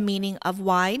understand the meaning of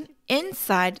wine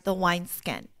inside the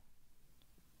wineskin.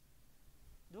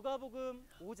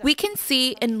 We can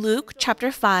see in Luke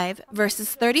chapter 5,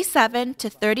 verses 37 to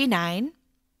 39,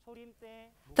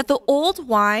 that the old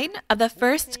wine of the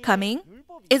first coming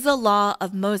is a law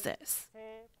of Moses,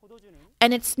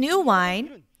 and its new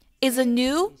wine is a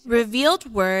new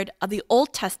revealed word of the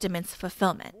Old Testament's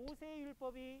fulfillment.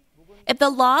 If the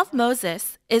law of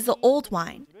Moses is the old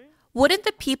wine, wouldn't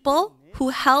the people who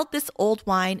held this old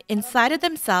wine inside of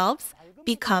themselves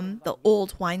become the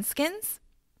old wineskins?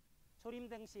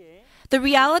 The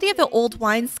reality of the old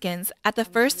wineskins at the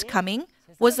first coming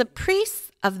was the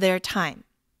priests of their time.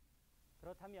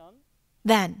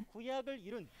 Then,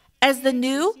 as the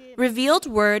new revealed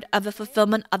word of the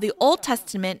fulfillment of the Old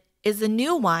Testament is the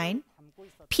new wine,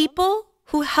 people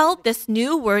who held this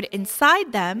new word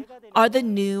inside them are the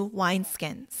new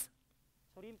wineskins.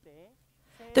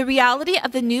 The reality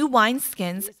of the new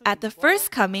wineskins at the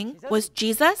first coming was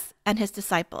Jesus and his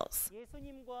disciples.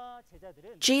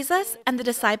 Jesus and the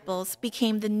disciples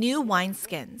became the new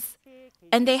wineskins,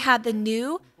 and they had the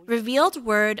new revealed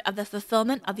word of the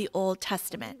fulfillment of the Old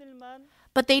Testament.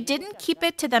 But they didn't keep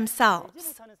it to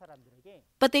themselves,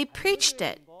 but they preached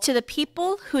it to the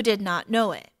people who did not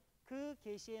know it.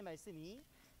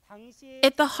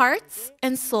 If the hearts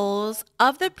and souls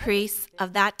of the priests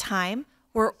of that time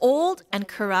were old and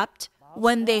corrupt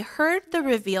when they heard the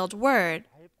revealed word,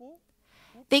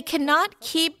 they cannot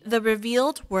keep the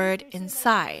revealed word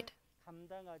inside.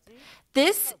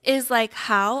 This is like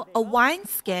how a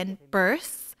wineskin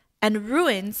bursts and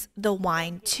ruins the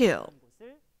wine too.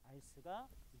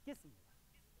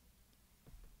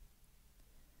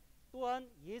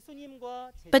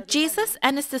 But Jesus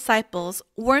and his disciples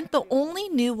weren't the only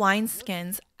new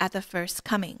wineskins at the first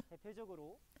coming.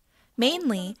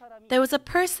 Mainly, there was a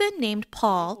person named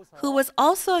Paul who was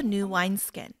also a new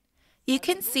wineskin. You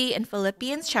can see in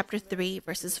Philippians chapter 3,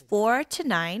 verses 4 to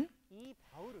 9,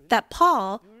 that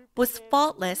Paul was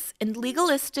faultless in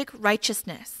legalistic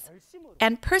righteousness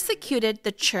and persecuted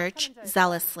the church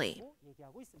zealously.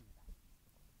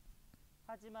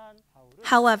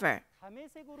 However,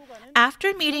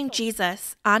 after meeting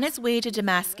Jesus on his way to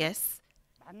Damascus,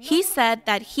 he said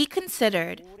that he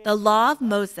considered the law of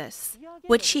Moses,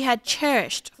 which he had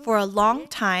cherished for a long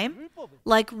time,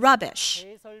 like rubbish,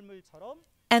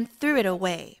 and threw it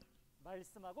away.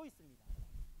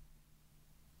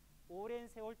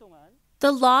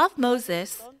 The law of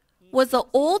Moses was the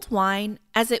old wine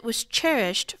as it was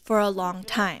cherished for a long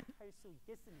time.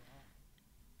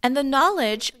 And the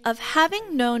knowledge of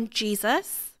having known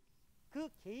Jesus,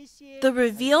 the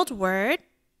revealed word,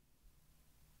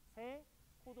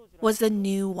 was the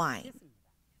new wine.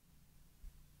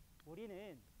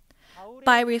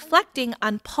 By reflecting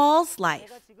on Paul's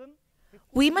life,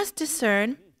 we must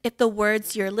discern if the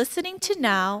words you're listening to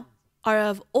now are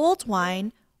of old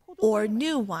wine or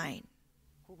new wine.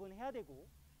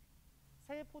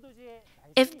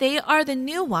 If they are the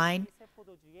new wine,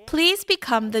 please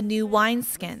become the new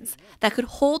wineskins that could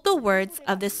hold the words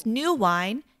of this new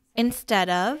wine instead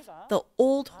of the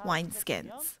old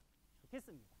wineskins.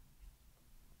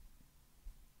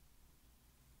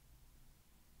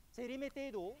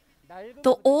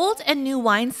 The old and new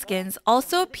wineskins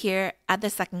also appear at the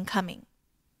second coming.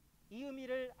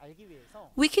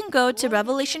 We can go to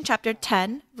Revelation chapter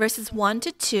 10, verses 1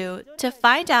 to 2 to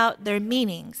find out their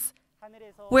meanings,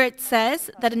 where it says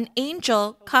that an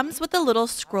angel comes with a little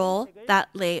scroll that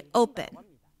lay open.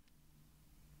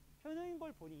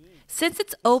 Since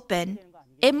it's open,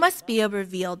 it must be a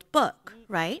revealed book,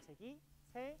 right?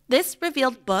 This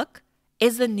revealed book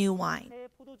is the new wine.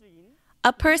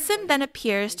 A person then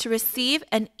appears to receive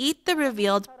and eat the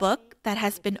revealed book that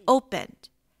has been opened.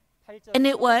 And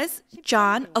it was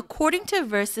John, according to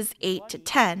verses 8 to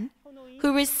 10,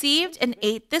 who received and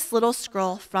ate this little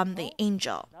scroll from the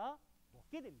angel.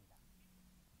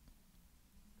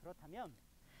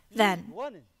 Then,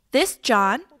 this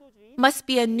John must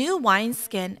be a new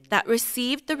wineskin that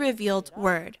received the revealed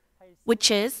word,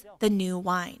 which is the new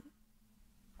wine.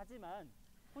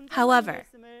 However,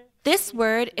 this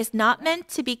word is not meant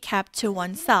to be kept to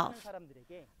oneself,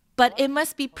 but it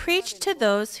must be preached to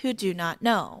those who do not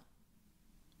know.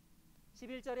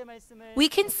 We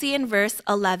can see in verse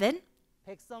 11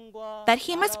 that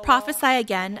he must prophesy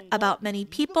again about many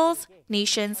peoples,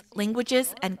 nations,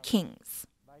 languages, and kings.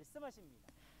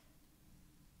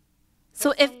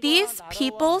 So if these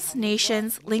peoples,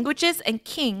 nations, languages, and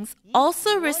kings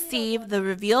also receive the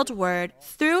revealed word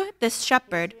through this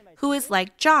shepherd who is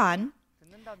like John,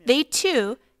 they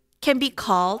too can be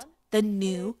called the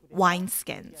new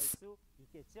wineskins.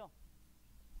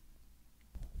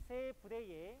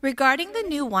 Regarding the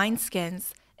new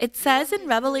wineskins, it says in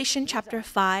Revelation chapter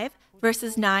 5,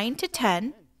 verses 9 to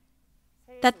 10,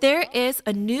 that there is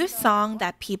a new song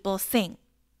that people sing.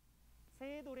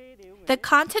 The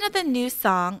content of the new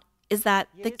song is that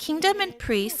the kingdom and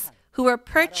priests who were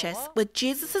purchased with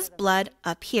Jesus' blood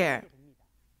appear.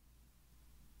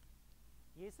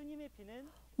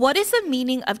 What is the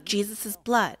meaning of Jesus'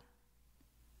 blood?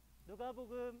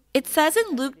 It says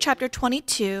in Luke chapter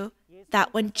 22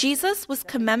 that when Jesus was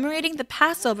commemorating the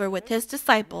Passover with his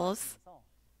disciples,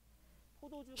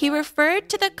 he referred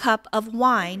to the cup of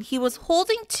wine he was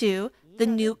holding to the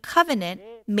new covenant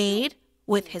made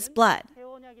with his blood.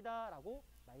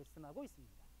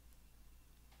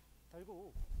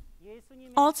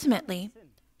 Ultimately,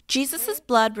 Jesus'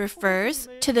 blood refers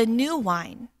to the new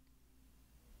wine.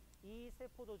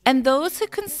 And those who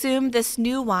consume this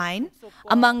new wine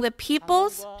among the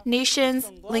peoples,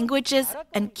 nations, languages,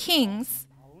 and kings,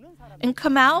 and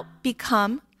come out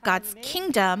become God's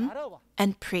kingdom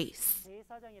and priests.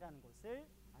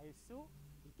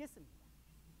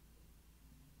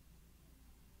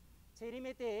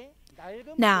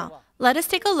 Now, let us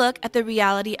take a look at the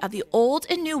reality of the old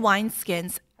and new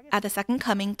wineskins at the second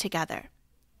coming together.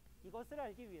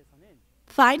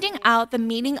 Finding out the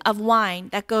meaning of wine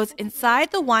that goes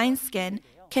inside the wineskin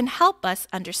can help us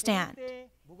understand.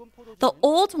 The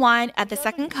old wine at the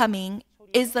second coming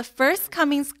is the first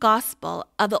coming's gospel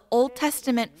of the Old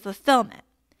Testament fulfillment,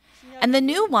 and the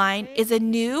new wine is a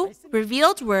new,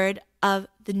 revealed word of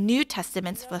the New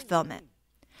Testament's fulfillment.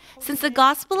 Since the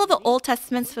gospel of the Old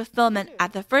Testament's fulfillment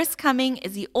at the first coming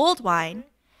is the old wine,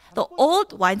 the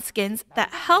old wineskins that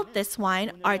held this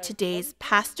wine are today's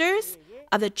pastors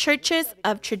of the churches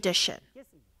of tradition.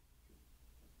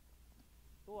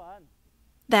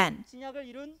 Then,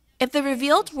 if the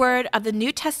revealed word of the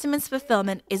New Testament's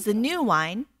fulfillment is the new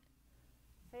wine,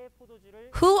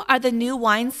 who are the new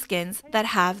wineskins that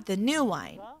have the new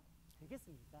wine?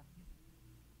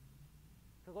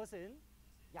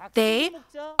 They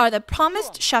are the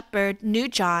promised shepherd, New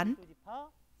John,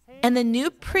 and the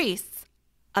new priests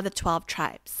of the 12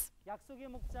 tribes.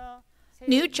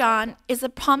 New John is the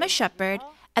promised shepherd,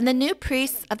 and the new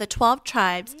priests of the 12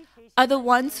 tribes are the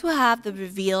ones who have the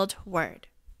revealed word.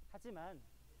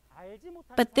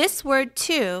 But this word,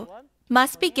 too,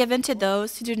 must be given to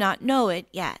those who do not know it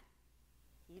yet.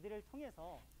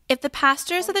 If the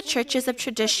pastors of the churches of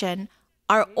tradition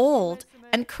are old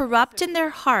and corrupt in their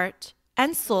heart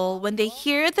and soul when they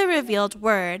hear the revealed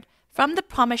word from the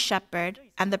promised shepherd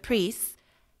and the priests,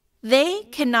 they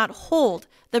cannot hold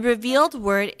the revealed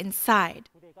word inside,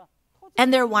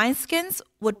 and their wineskins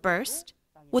would burst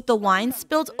with the wine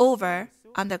spilled over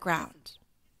on the ground.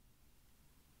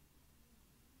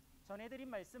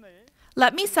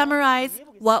 Let me summarize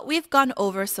what we've gone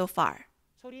over so far.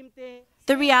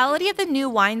 The reality of the new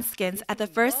wineskins at the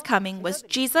first coming was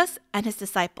Jesus and his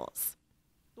disciples.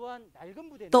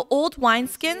 The old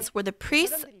wineskins were the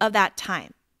priests of that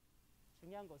time.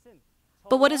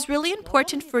 But what is really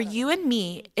important for you and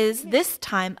me is this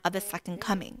time of the second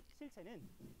coming.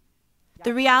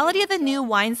 The reality of the new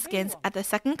wineskins at the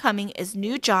second coming is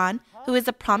New John, who is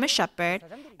the promised shepherd,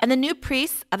 and the new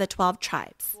priests of the 12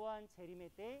 tribes.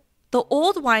 The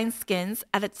old wineskins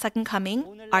at the second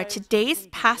coming are today's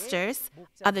pastors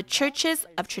of the churches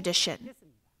of tradition.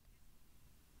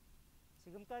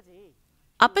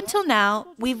 Up until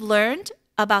now, we've learned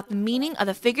about the meaning of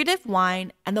the figurative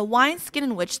wine and the wineskin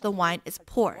in which the wine is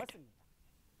poured.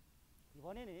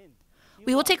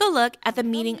 We will take a look at the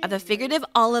meaning of the figurative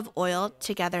olive oil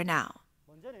together now.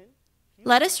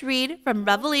 Let us read from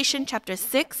Revelation chapter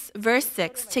 6, verse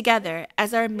 6 together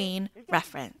as our main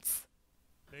reference.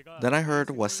 Then I heard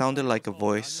what sounded like a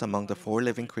voice among the 4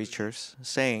 living creatures,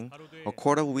 saying, "A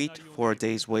quart of wheat for a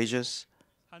day's wages,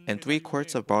 and 3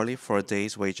 quarts of barley for a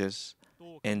day's wages,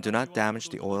 and do not damage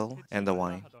the oil and the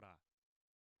wine."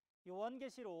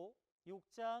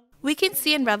 We can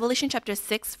see in Revelation chapter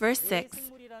 6, verse 6,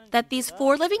 that these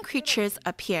 4 living creatures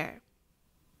appear.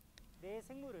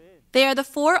 They are the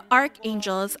 4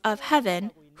 archangels of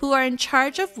heaven who are in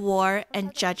charge of war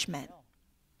and judgment.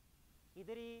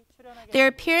 Their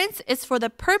appearance is for the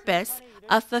purpose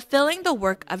of fulfilling the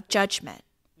work of judgment.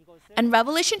 And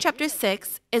Revelation chapter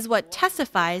 6 is what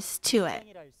testifies to it.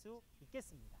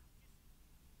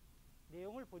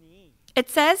 It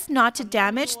says not to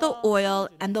damage the oil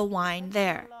and the wine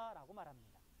there.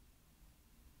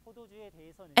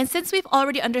 And since we've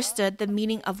already understood the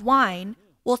meaning of wine,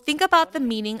 we'll think about the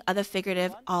meaning of the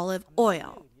figurative olive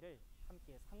oil.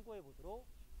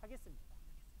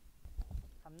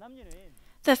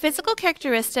 The physical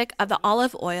characteristic of the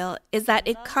olive oil is that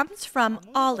it comes from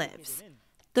olives,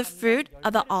 the fruit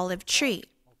of the olive tree.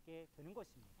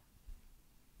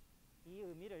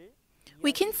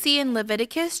 We can see in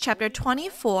Leviticus chapter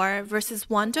 24, verses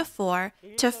 1 to 4,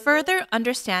 to further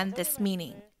understand this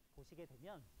meaning.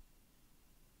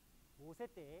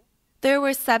 There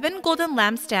were 7 golden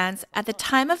lampstands at the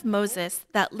time of Moses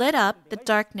that lit up the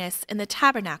darkness in the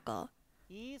tabernacle,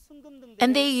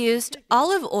 and they used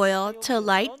olive oil to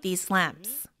light these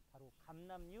lamps.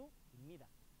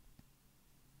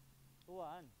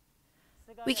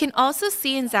 We can also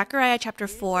see in Zechariah chapter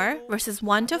 4, verses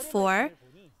 1 to 4,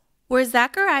 where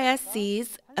Zechariah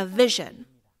sees a vision.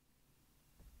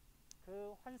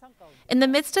 In the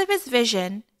midst of his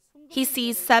vision, he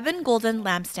sees 7 golden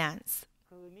lampstands.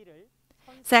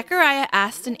 Zechariah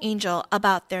asked an angel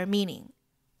about their meaning.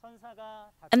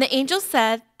 And the angel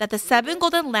said that the 7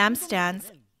 golden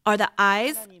lampstands are the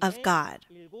eyes of God.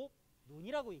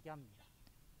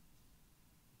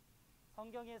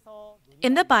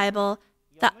 In the Bible,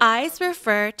 the eyes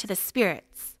refer to the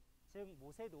spirits.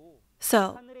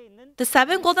 So, the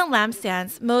 7 golden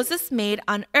lampstands Moses made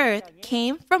on earth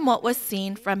came from what was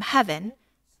seen from heaven,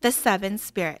 the 7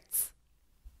 spirits.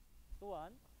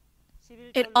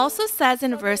 It also says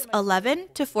in verse 11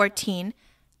 to 14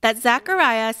 that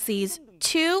Zechariah sees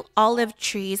 2 olive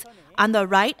trees on the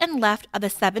right and left of the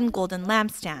 7 golden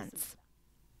lampstands.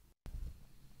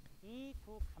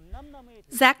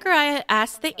 Zechariah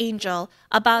asked the angel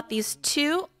about these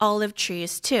 2 olive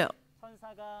trees too.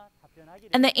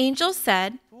 And the angel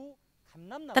said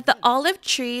that the olive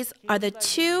trees are the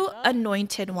 2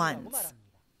 anointed ones.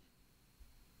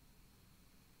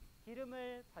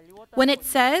 When it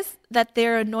says that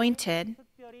they're anointed,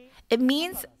 it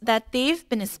means that they've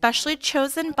been especially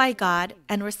chosen by God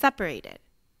and were separated.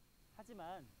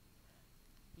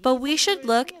 But we should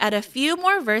look at a few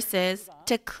more verses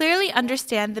to clearly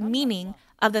understand the meaning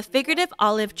of the figurative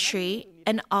olive tree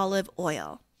and olive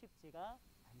oil.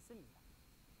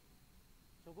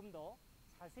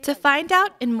 To find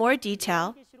out in more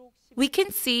detail, we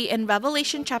can see in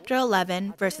Revelation chapter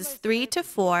 11, verses 3 to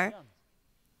 4,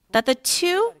 that the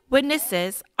 2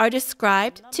 witnesses are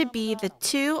described to be the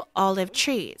 2 olive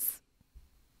trees.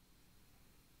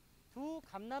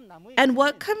 And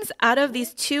what comes out of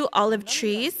these 2 olive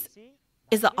trees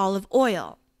is the olive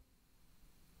oil.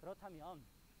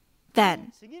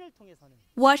 Then,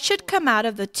 what should come out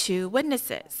of the 2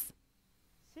 witnesses?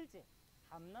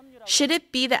 Should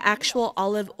it be the actual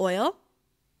olive oil?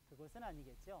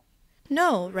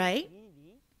 No, right?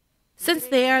 Since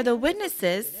they are the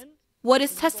witnesses, what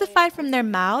is testified from their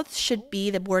mouths should be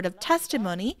the word of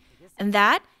testimony, and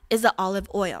that is the olive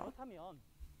oil.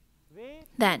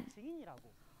 Then,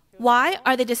 why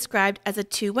are they described as the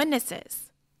 2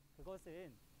 witnesses?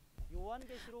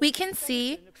 We can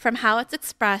see from how it's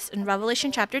expressed in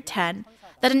Revelation chapter 10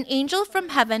 that an angel from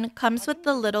heaven comes with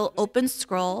the little open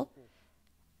scroll,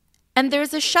 and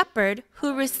there's a shepherd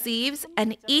who receives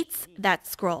and eats that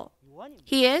scroll.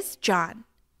 He is John.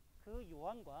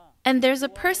 And there's a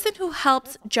person who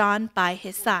helps John by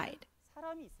his side.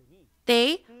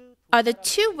 They are the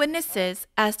 2 witnesses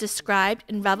as described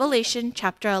in Revelation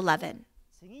chapter 11.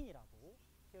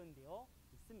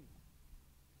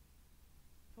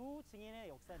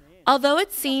 Although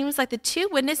it seems like the 2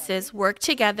 witnesses work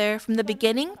together from the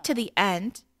beginning to the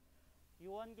end,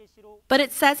 but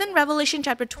it says in Revelation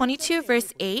chapter 22,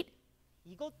 verse 8,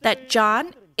 that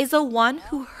John is the one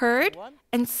who heard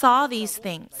and saw these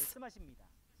things.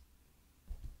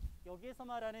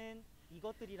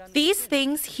 These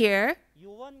things here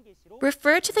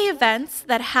refer to the events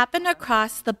that happen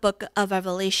across the book of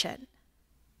Revelation.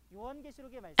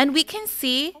 And we can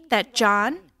see that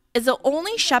John is the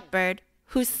only shepherd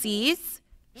who sees,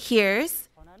 hears,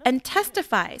 and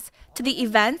testifies to the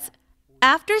events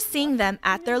after seeing them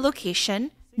at their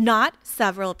location, not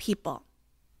several people.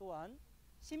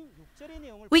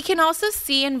 We can also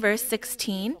see in verse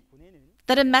 16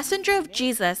 that a messenger of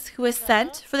Jesus who is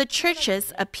sent for the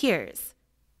churches appears.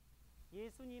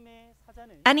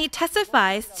 And he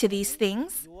testifies to these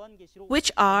things, which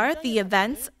are the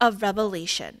events of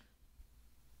Revelation.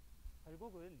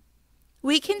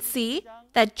 We can see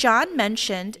that John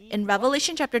mentioned in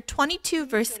Revelation chapter 22,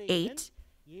 verse 8,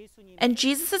 and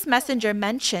Jesus' messenger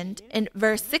mentioned in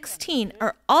verse 16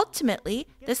 are ultimately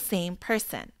the same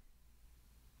person.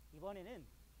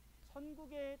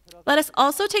 Let us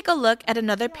also take a look at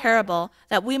another parable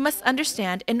that we must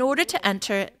understand in order to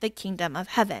enter the kingdom of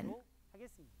heaven.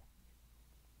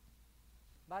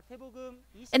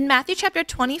 In Matthew chapter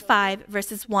 25,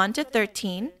 verses 1 to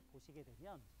 13,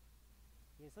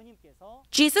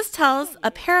 Jesus tells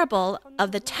a parable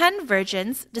of the 10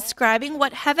 virgins describing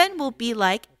what heaven will be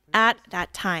like at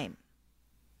that time.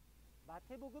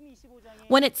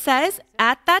 When it says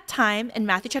at that time in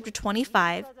Matthew chapter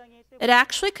 25, it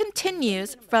actually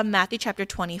continues from Matthew chapter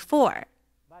 24.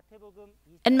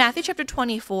 And Matthew chapter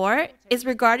 24 is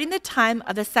regarding the time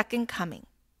of the second coming.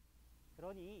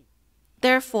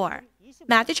 Therefore,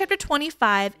 Matthew chapter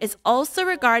 25 is also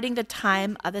regarding the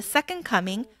time of the second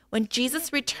coming when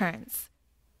Jesus returns.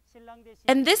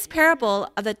 And this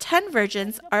parable of the 10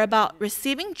 virgins are about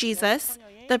receiving Jesus,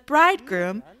 the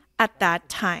bridegroom, at that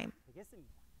time.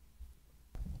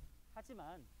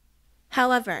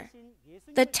 However,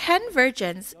 the 10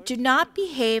 virgins do not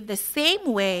behave the same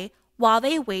way while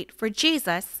they wait for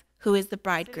Jesus, who is the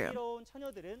bridegroom.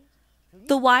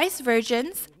 The wise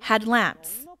virgins had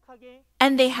lamps,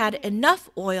 and they had enough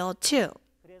oil too.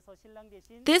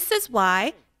 This is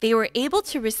why they were able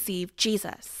to receive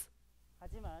Jesus.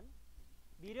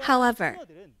 However,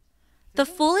 the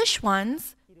foolish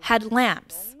ones had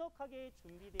lamps,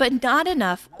 but not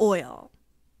enough oil.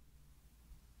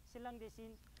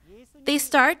 They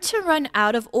start to run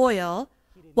out of oil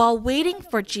while waiting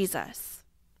for Jesus.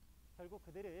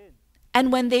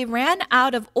 And when they ran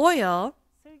out of oil,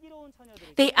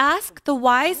 they asked the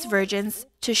wise virgins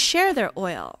to share their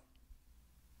oil.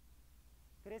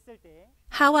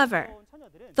 However,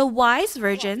 the wise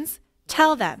virgins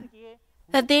tell them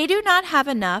that they do not have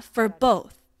enough for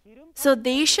both, so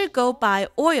they should go buy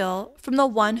oil from the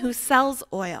one who sells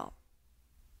oil.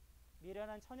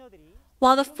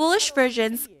 While the foolish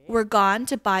virgins were gone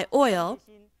to buy oil,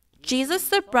 Jesus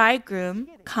the bridegroom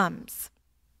comes.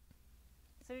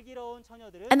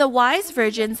 And the wise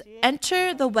virgins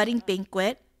enter the wedding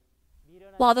banquet,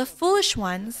 while the foolish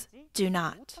ones do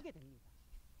not.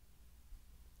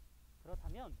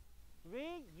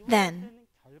 Then,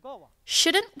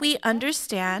 shouldn't we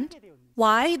understand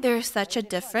why there's such a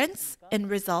difference in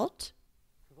result?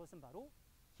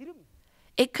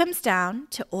 It comes down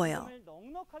to oil.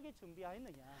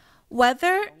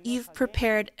 Whether you've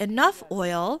prepared enough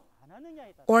oil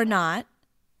or not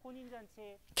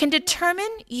can determine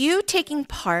you taking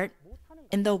part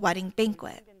in the wedding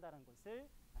banquet.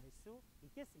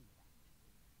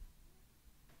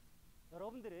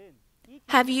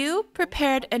 Have you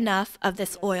prepared enough of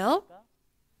this oil?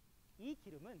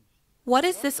 What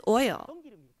is this oil?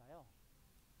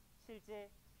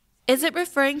 Is it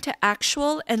referring to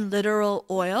actual and literal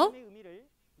oil?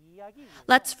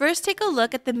 Let's first take a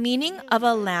look at the meaning of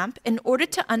a lamp in order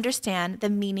to understand the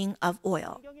meaning of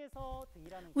oil.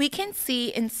 We can see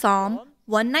in Psalm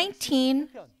 119,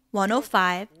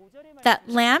 105, that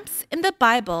lamps in the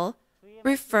Bible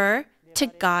refer to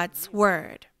God's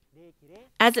Word.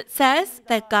 As it says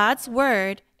that God's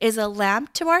Word is a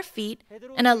lamp to our feet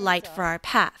and a light for our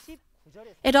path.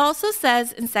 It also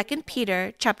says in 2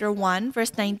 Peter chapter 1,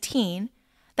 verse 19,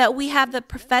 that we have the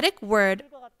prophetic word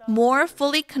more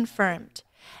fully confirmed,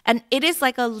 and it is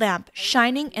like a lamp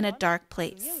shining in a dark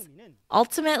place.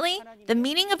 Ultimately, the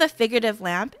meaning of the figurative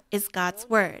lamp is God's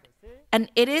word, and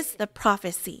it is the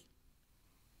prophecy.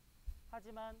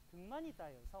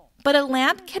 But a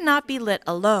lamp cannot be lit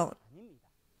alone.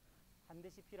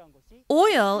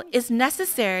 Oil is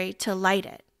necessary to light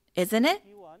it, isn't it?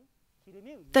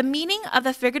 The meaning of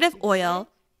the figurative oil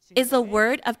is a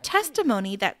word of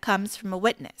testimony that comes from a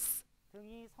witness.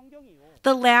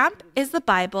 The lamp is the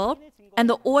Bible, and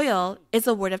the oil is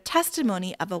a word of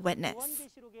testimony of a witness.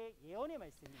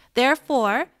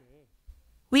 Therefore,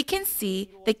 we can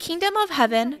see the kingdom of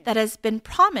heaven that has been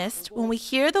promised when we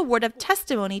hear the word of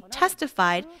testimony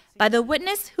testified by the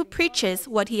witness who preaches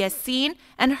what he has seen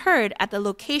and heard at the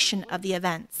location of the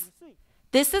events.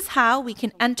 This is how we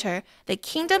can enter the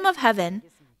kingdom of heaven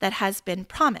that has been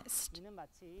promised.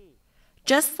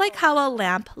 Just like how a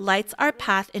lamp lights our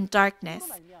path in darkness,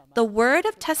 the word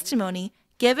of testimony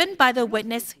given by the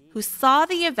witness who saw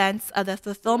the events of the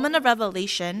fulfillment of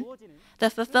Revelation, the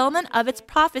fulfillment of its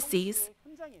prophecies,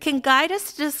 can guide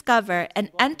us to discover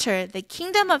and enter the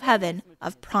kingdom of heaven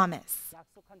of promise.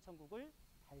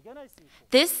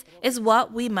 This is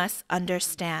what we must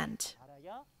understand.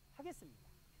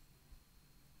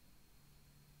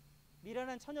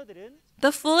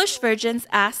 The foolish virgins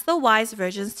asked the wise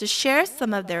virgins to share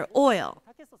some of their oil.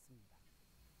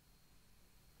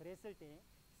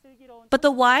 But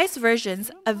the wise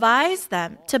virgins advised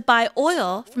them to buy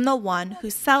oil from the one who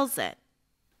sells it.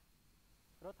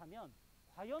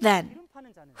 Then,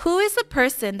 who is the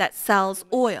person that sells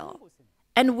oil?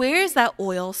 And where is that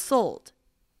oil sold?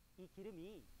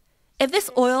 If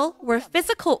this oil were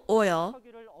physical oil,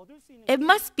 it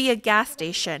must be a gas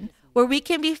station where we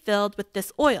can be filled with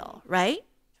this oil, right?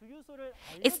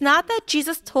 It's not that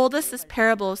Jesus told us this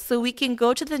parable so we can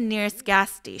go to the nearest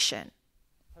gas station.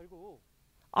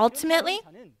 Ultimately,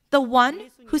 the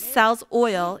one who sells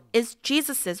oil is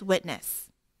Jesus' witness.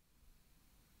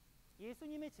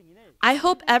 I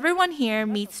hope everyone here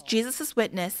meets Jesus'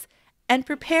 witness and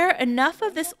prepare enough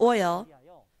of this oil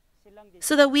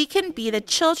so that we can be the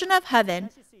children of heaven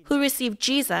who receive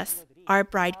Jesus, our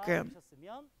bridegroom.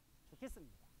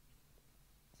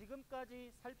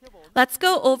 Let's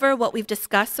go over what we've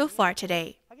discussed so far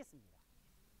today.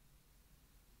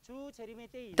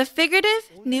 The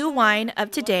figurative new wine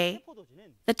of today,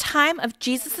 the time of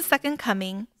Jesus' second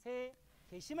coming,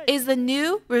 is the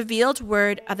new revealed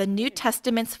word of the New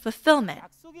Testament's fulfillment.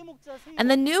 And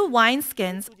the new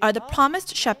wineskins are the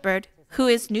promised shepherd, who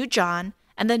is New John,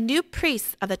 and the new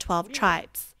priests of the 12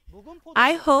 tribes.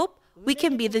 I hope we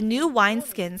can be the new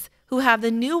wineskins who have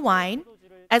the new wine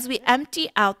as we empty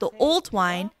out the old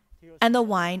wine and the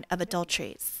wine of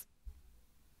adulteries.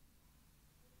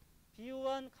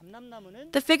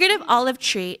 The figurative olive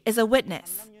tree is a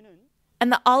witness,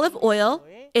 and the olive oil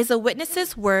is a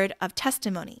witness's word of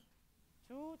testimony.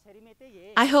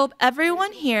 I hope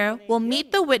everyone here will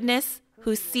meet the witness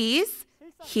who sees,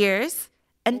 hears,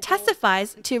 and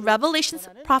testifies to Revelation's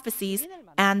prophecies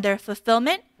and their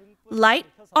fulfillment, light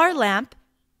our lamp,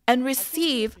 and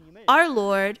receive our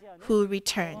Lord who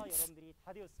returns.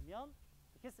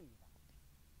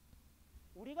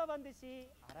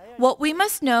 What we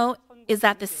must know is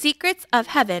that the secrets of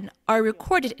heaven are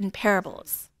recorded in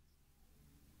parables.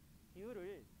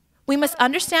 We must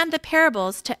understand the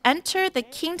parables to enter the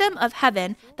kingdom of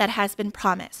heaven that has been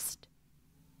promised.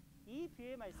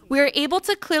 We are able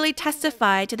to clearly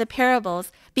testify to the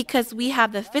parables because we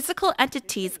have the physical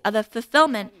entities of the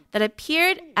fulfillment that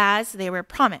appeared as they were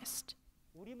promised.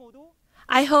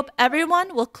 I hope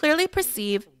everyone will clearly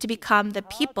perceive to become the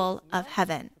people of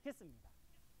heaven.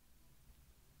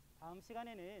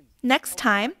 Next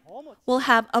time, we'll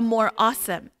have a more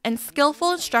awesome and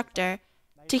skillful instructor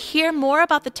to hear more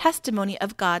about the testimony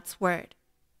of God's Word.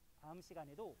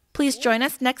 Please join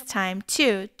us next time,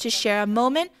 too, to share a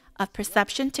moment of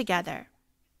perception together.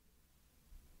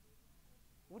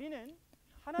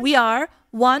 We are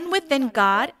one within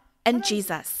God and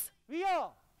Jesus.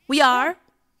 We are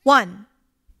one.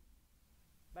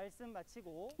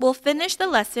 We'll finish the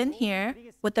lesson here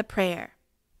with a prayer.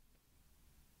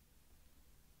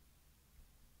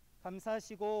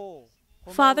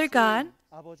 Father God,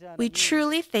 we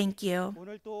truly thank you.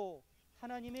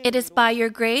 It is by your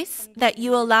grace that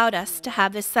you allowed us to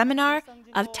have this seminar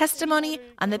of testimony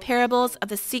on the parables of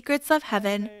the secrets of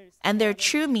heaven and their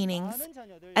true meanings,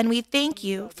 and we thank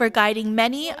you for guiding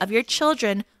many of your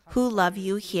children who love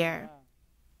you here.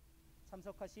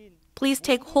 Please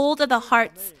take hold of the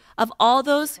hearts of all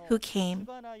those who came.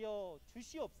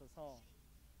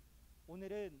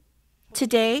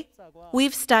 Today,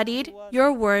 we've studied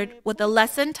your word with a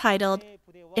lesson titled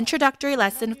Introductory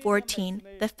Lesson 14,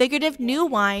 the figurative new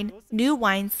wine, new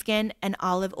wineskin, and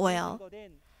olive oil.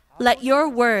 Let your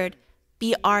word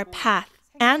be our path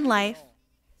and life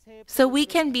so we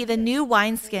can be the new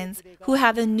wineskins who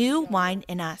have the new wine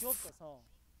in us.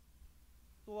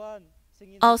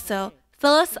 Also,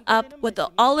 fill us up with the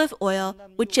olive oil,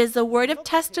 which is the word of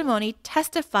testimony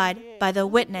testified by the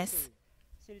witness,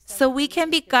 so we can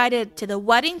be guided to the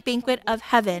wedding banquet of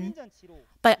heaven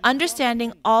by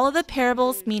understanding all of the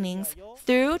parable's meanings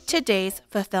through today's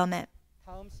fulfillment.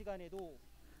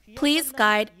 Please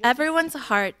guide everyone's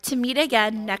heart to meet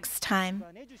again next time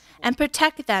and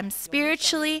protect them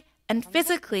spiritually and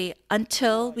physically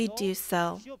until we do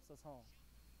so.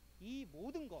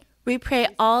 We pray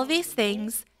all these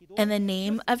things in the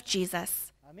name of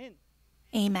Jesus.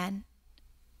 Amen.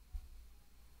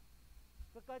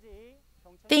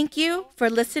 Thank you for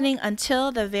listening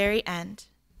until the very end.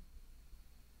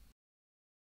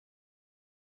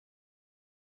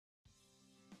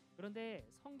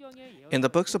 In the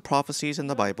books of prophecies in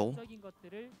the Bible,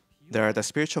 There are the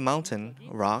spiritual mountain,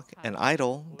 rock, and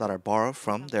idol that are borrowed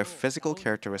from their physical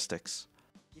characteristics.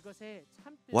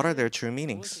 What are their true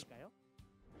meanings?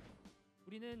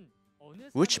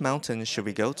 Which mountain should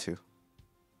we go to?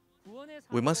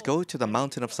 We must go to the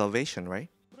mountain of salvation, right?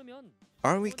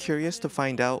 Aren't we curious to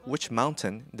find out which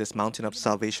mountain this mountain of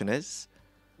salvation is?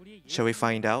 Shall we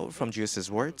find out from Jesus'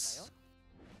 words?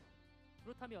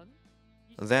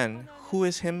 Then, who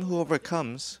is him who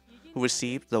overcomes, who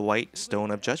received the white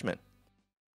stone of judgment?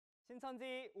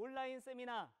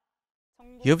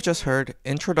 You've just heard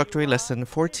Introductory Lesson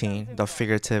 14, the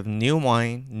figurative new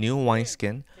wine, new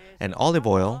wineskin, and olive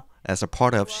oil as a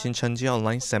part of Shincheonji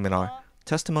Online Seminar,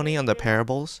 Testimony on the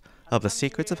Parables of the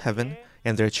Secrets of Heaven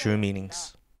and Their True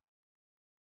Meanings.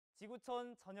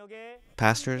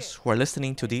 Pastors who are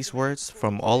listening to these words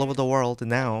from all over the world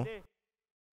now,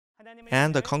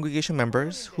 and the congregation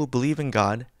members who believe in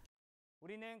God,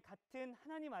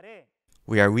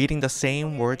 we are reading the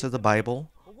same words of the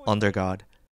Bible under God.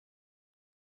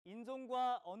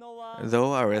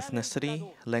 Though our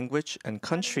ethnicity, language, and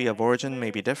country of origin may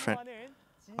be different,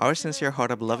 our sincere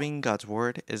heart of loving God's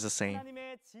Word is the same.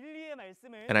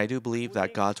 And I do believe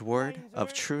that God's Word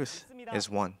of truth is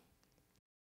one.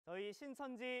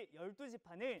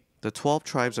 The 12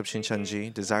 tribes of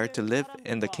Shincheonji desire to live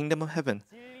in the kingdom of heaven,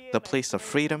 the place of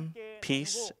freedom,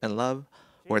 peace, and love,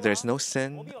 where there is no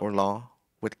sin or law,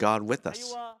 with God with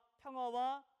us.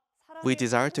 We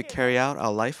desire to carry out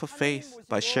our life of faith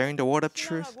by sharing the word of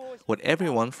truth with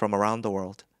everyone from around the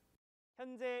world.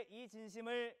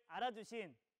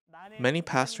 Many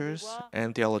pastors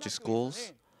and theology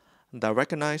schools that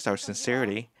recognize our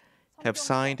sincerity have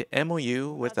signed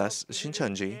MOU with us,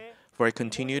 Shincheonji, for a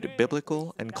continued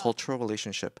biblical and cultural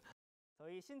relationship.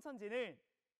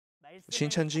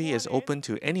 Shincheonji is open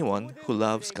to anyone who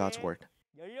loves God's Word.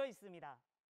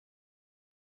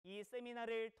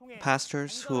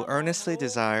 Pastors who earnestly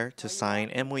desire to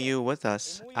sign MOU with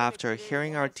us after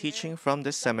hearing our teaching from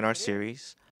this seminar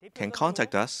series can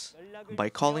contact us by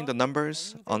calling the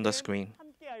numbers on the screen.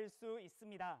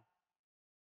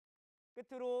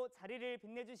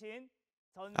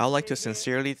 I would like to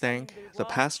sincerely thank the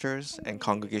pastors and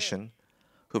congregation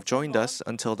who've joined us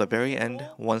until the very end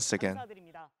once again.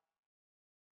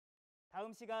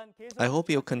 I hope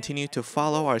you'll continue to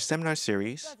follow our seminar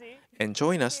series and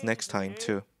join us next time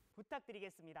too.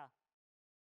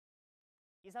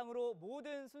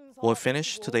 We'll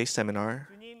finish today's seminar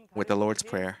with the Lord's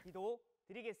Prayer.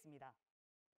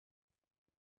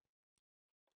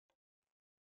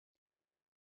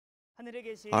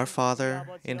 Our Father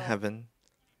in heaven,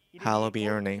 hallowed be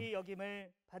your name.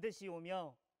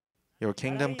 Your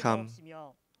kingdom come,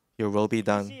 your will be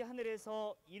done,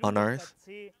 on earth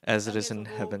as it is in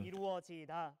heaven.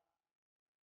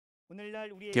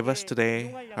 Give us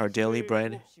today our daily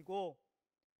bread.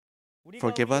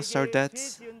 Forgive us our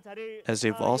debts, as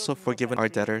we've also forgiven our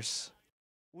debtors.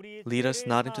 Lead us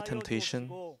not into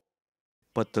temptation,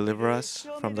 but deliver us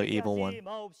from the evil one.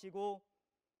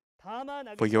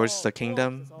 For yours is the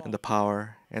kingdom, and the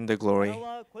power, and the glory,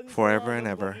 forever and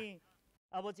ever.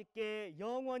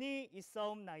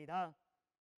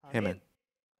 Amen.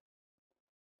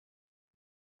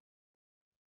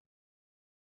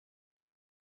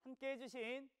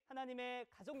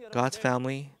 God's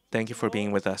family, thank you for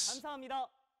being with us.